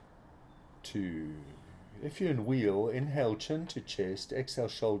 2. If you're in wheel, inhale chin to chest, exhale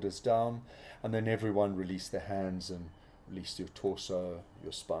shoulders down, and then everyone release their hands and release your torso,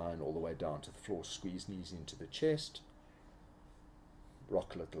 your spine all the way down to the floor. Squeeze knees into the chest.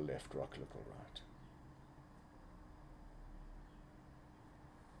 Rock a little left, rock a little right.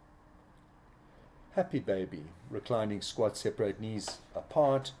 Happy baby. Reclining squat, separate knees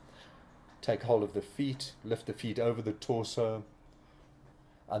apart. Take hold of the feet, lift the feet over the torso,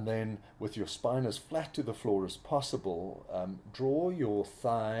 and then with your spine as flat to the floor as possible, draw your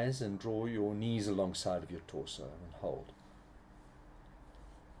thighs and draw your knees alongside of your torso and hold.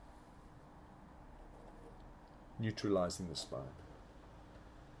 Neutralizing the spine.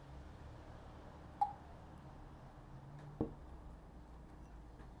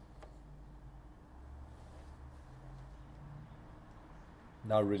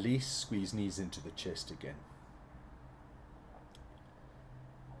 Now release, squeeze knees into the chest again.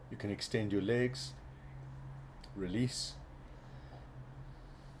 You can extend your legs, release,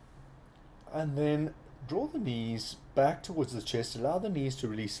 and then draw the knees back towards the chest. Allow the knees to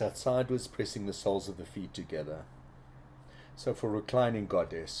release out sideways, pressing the soles of the feet together. So for reclining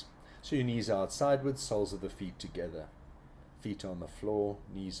goddess, so your knees are out sideways, soles of the feet together. Feet on the floor,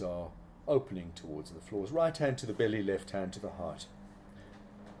 knees are opening towards the floors. Right hand to the belly, left hand to the heart.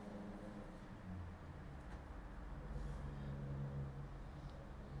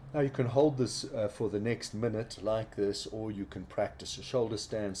 Now you can hold this for the next minute like this, or you can practice a shoulder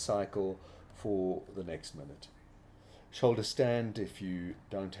stand cycle for the next minute. Shoulder stand if you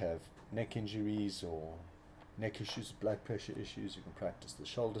don't have neck injuries or neck issues, blood pressure issues, you can practice the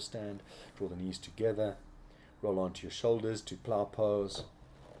shoulder stand. Draw the knees together, roll onto your shoulders to plow pose.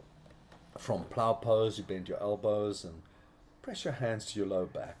 From plow pose, you bend your elbows and press your hands to your low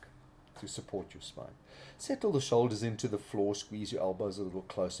back to support your spine. Settle the shoulders into the floor, squeeze your elbows a little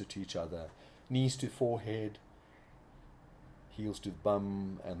closer to each other, knees to forehead, heels to the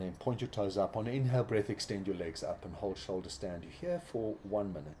bum, and then point your toes up. On an inhale breath, extend your legs up and hold shoulder stand. You're here for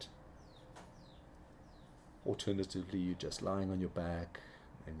 1 minute. Alternatively, you're just lying on your back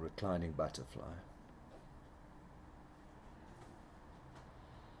in reclining butterfly.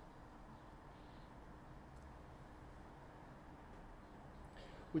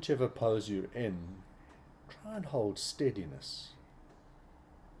 Whichever pose you're in, try and hold steadiness,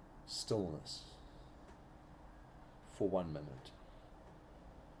 stillness for 1 minute.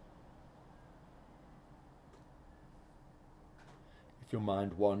 If your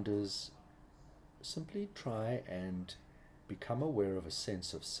mind wanders, simply try and become aware of a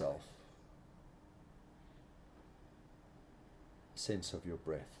sense of self, a sense of your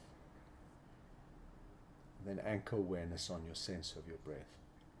breath. And then anchor awareness on your sense of your breath.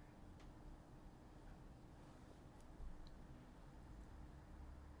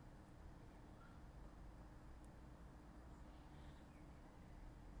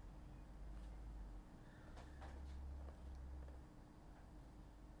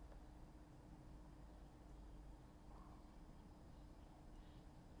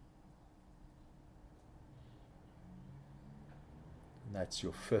 That's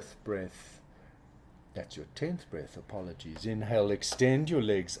your 5th breath. That's your 10th breath, apologies. Inhale, extend your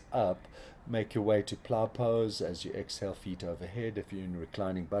legs up. Make your way to plow pose as you exhale, feet overhead. If you're in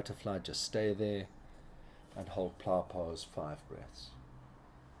reclining butterfly, just stay there and hold plow pose 5 breaths.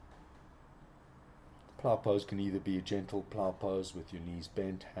 Plow pose can either be a gentle plow pose with your knees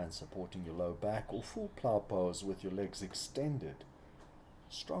bent, hands supporting your low back, or full plow pose with your legs extended,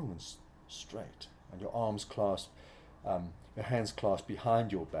 strong and straight, and your arms clasped. Your hands clasped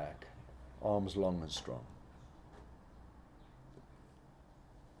behind your back, arms long and strong.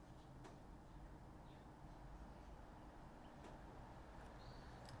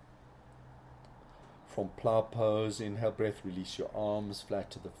 From plow pose, inhale breath, release your arms flat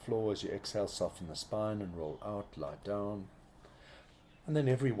to the floor. As you exhale, soften the spine and roll out, lie down. And then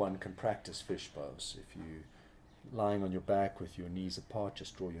everyone can practice fish pose. If you're lying on your back with your knees apart,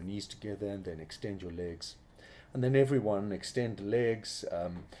 just draw your knees together and then extend your legs. And then everyone extend the legs,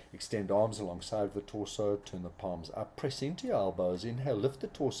 extend arms alongside of the torso, turn the palms up, press into your elbows, inhale, lift the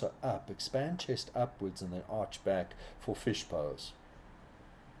torso up, expand chest upwards and then arch back for fish pose.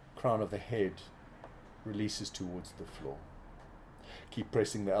 Crown of the head releases towards the floor. Keep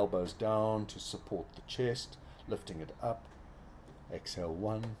pressing the elbows down to support the chest, lifting it up. Exhale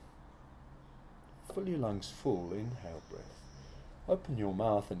 1. Fill your lungs full, inhale breath. Open your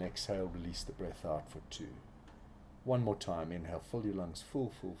mouth and exhale, release the breath out for 2. One more time, inhale, fill your lungs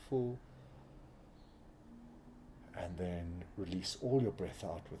full, full, full. And then release all your breath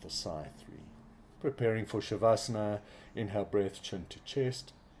out with a sigh, 3. Preparing for Shavasana, inhale breath, chin to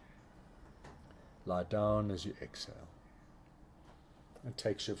chest. Lie down as you exhale. And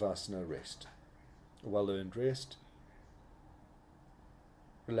take Shavasana rest. A well-earned rest.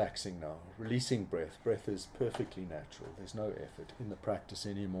 Relaxing now, releasing breath. Breath is perfectly natural. There's no effort in the practice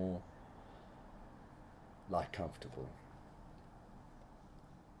anymore. Lie comfortable.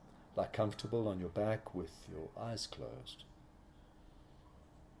 Lie comfortable on your back with your eyes closed.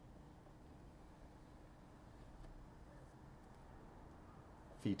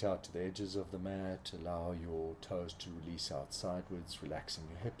 Feet out to the edges of the mat. Allow your toes to release out sideways, relaxing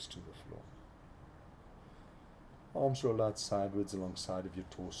your hips to the floor. Arms roll out sideways alongside of your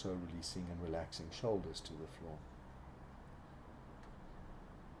torso, releasing and relaxing shoulders to the floor.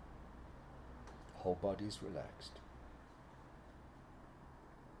 Whole body is relaxed.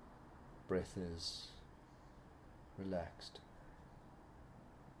 Breath is relaxed,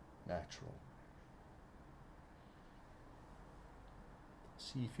 natural.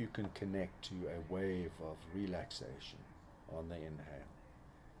 See if you can connect to a wave of relaxation on the inhale.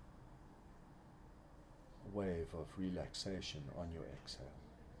 A wave of relaxation on your exhale.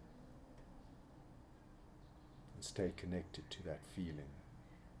 And stay connected to that feeling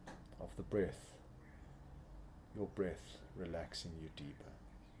of the breath, your breath relaxing you deeper.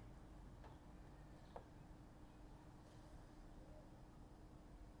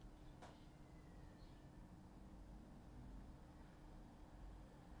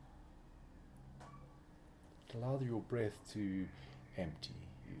 Allow your breath to empty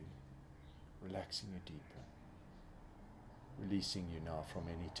you, relaxing you deeper, releasing you now from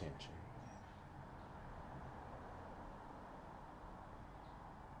any tension.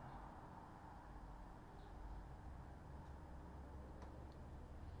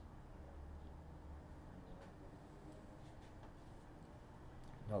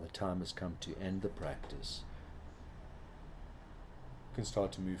 Now the time has come to end the practice. You can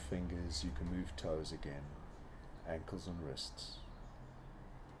start to move fingers, you can move toes again. Ankles and wrists.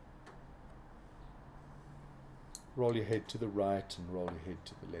 Roll your head to the right and roll your head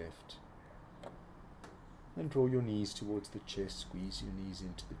to the left. Then draw your knees towards the chest, squeeze your knees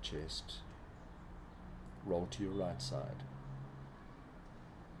into the chest. Roll to your right side.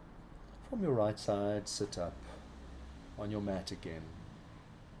 From your right side, sit up on your mat again.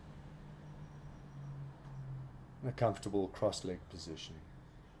 In a comfortable cross-legged position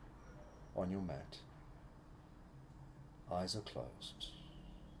on your mat. Eyes are closed,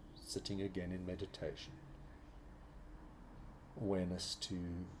 sitting again in meditation. Awareness to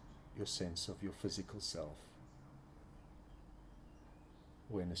your sense of your physical self.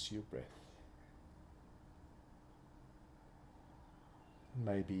 Awareness to your breath.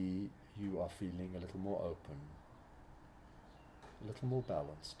 Maybe you are feeling a little more open, a little more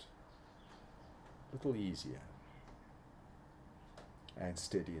balanced, a little easier, and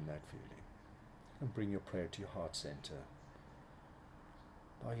steady in that feeling. And bring your prayer to your heart center.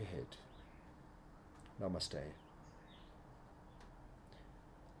 Bow your head. Namaste. And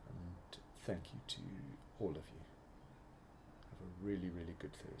thank you to all of you. Have a really, really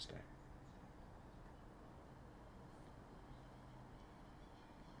good Thursday.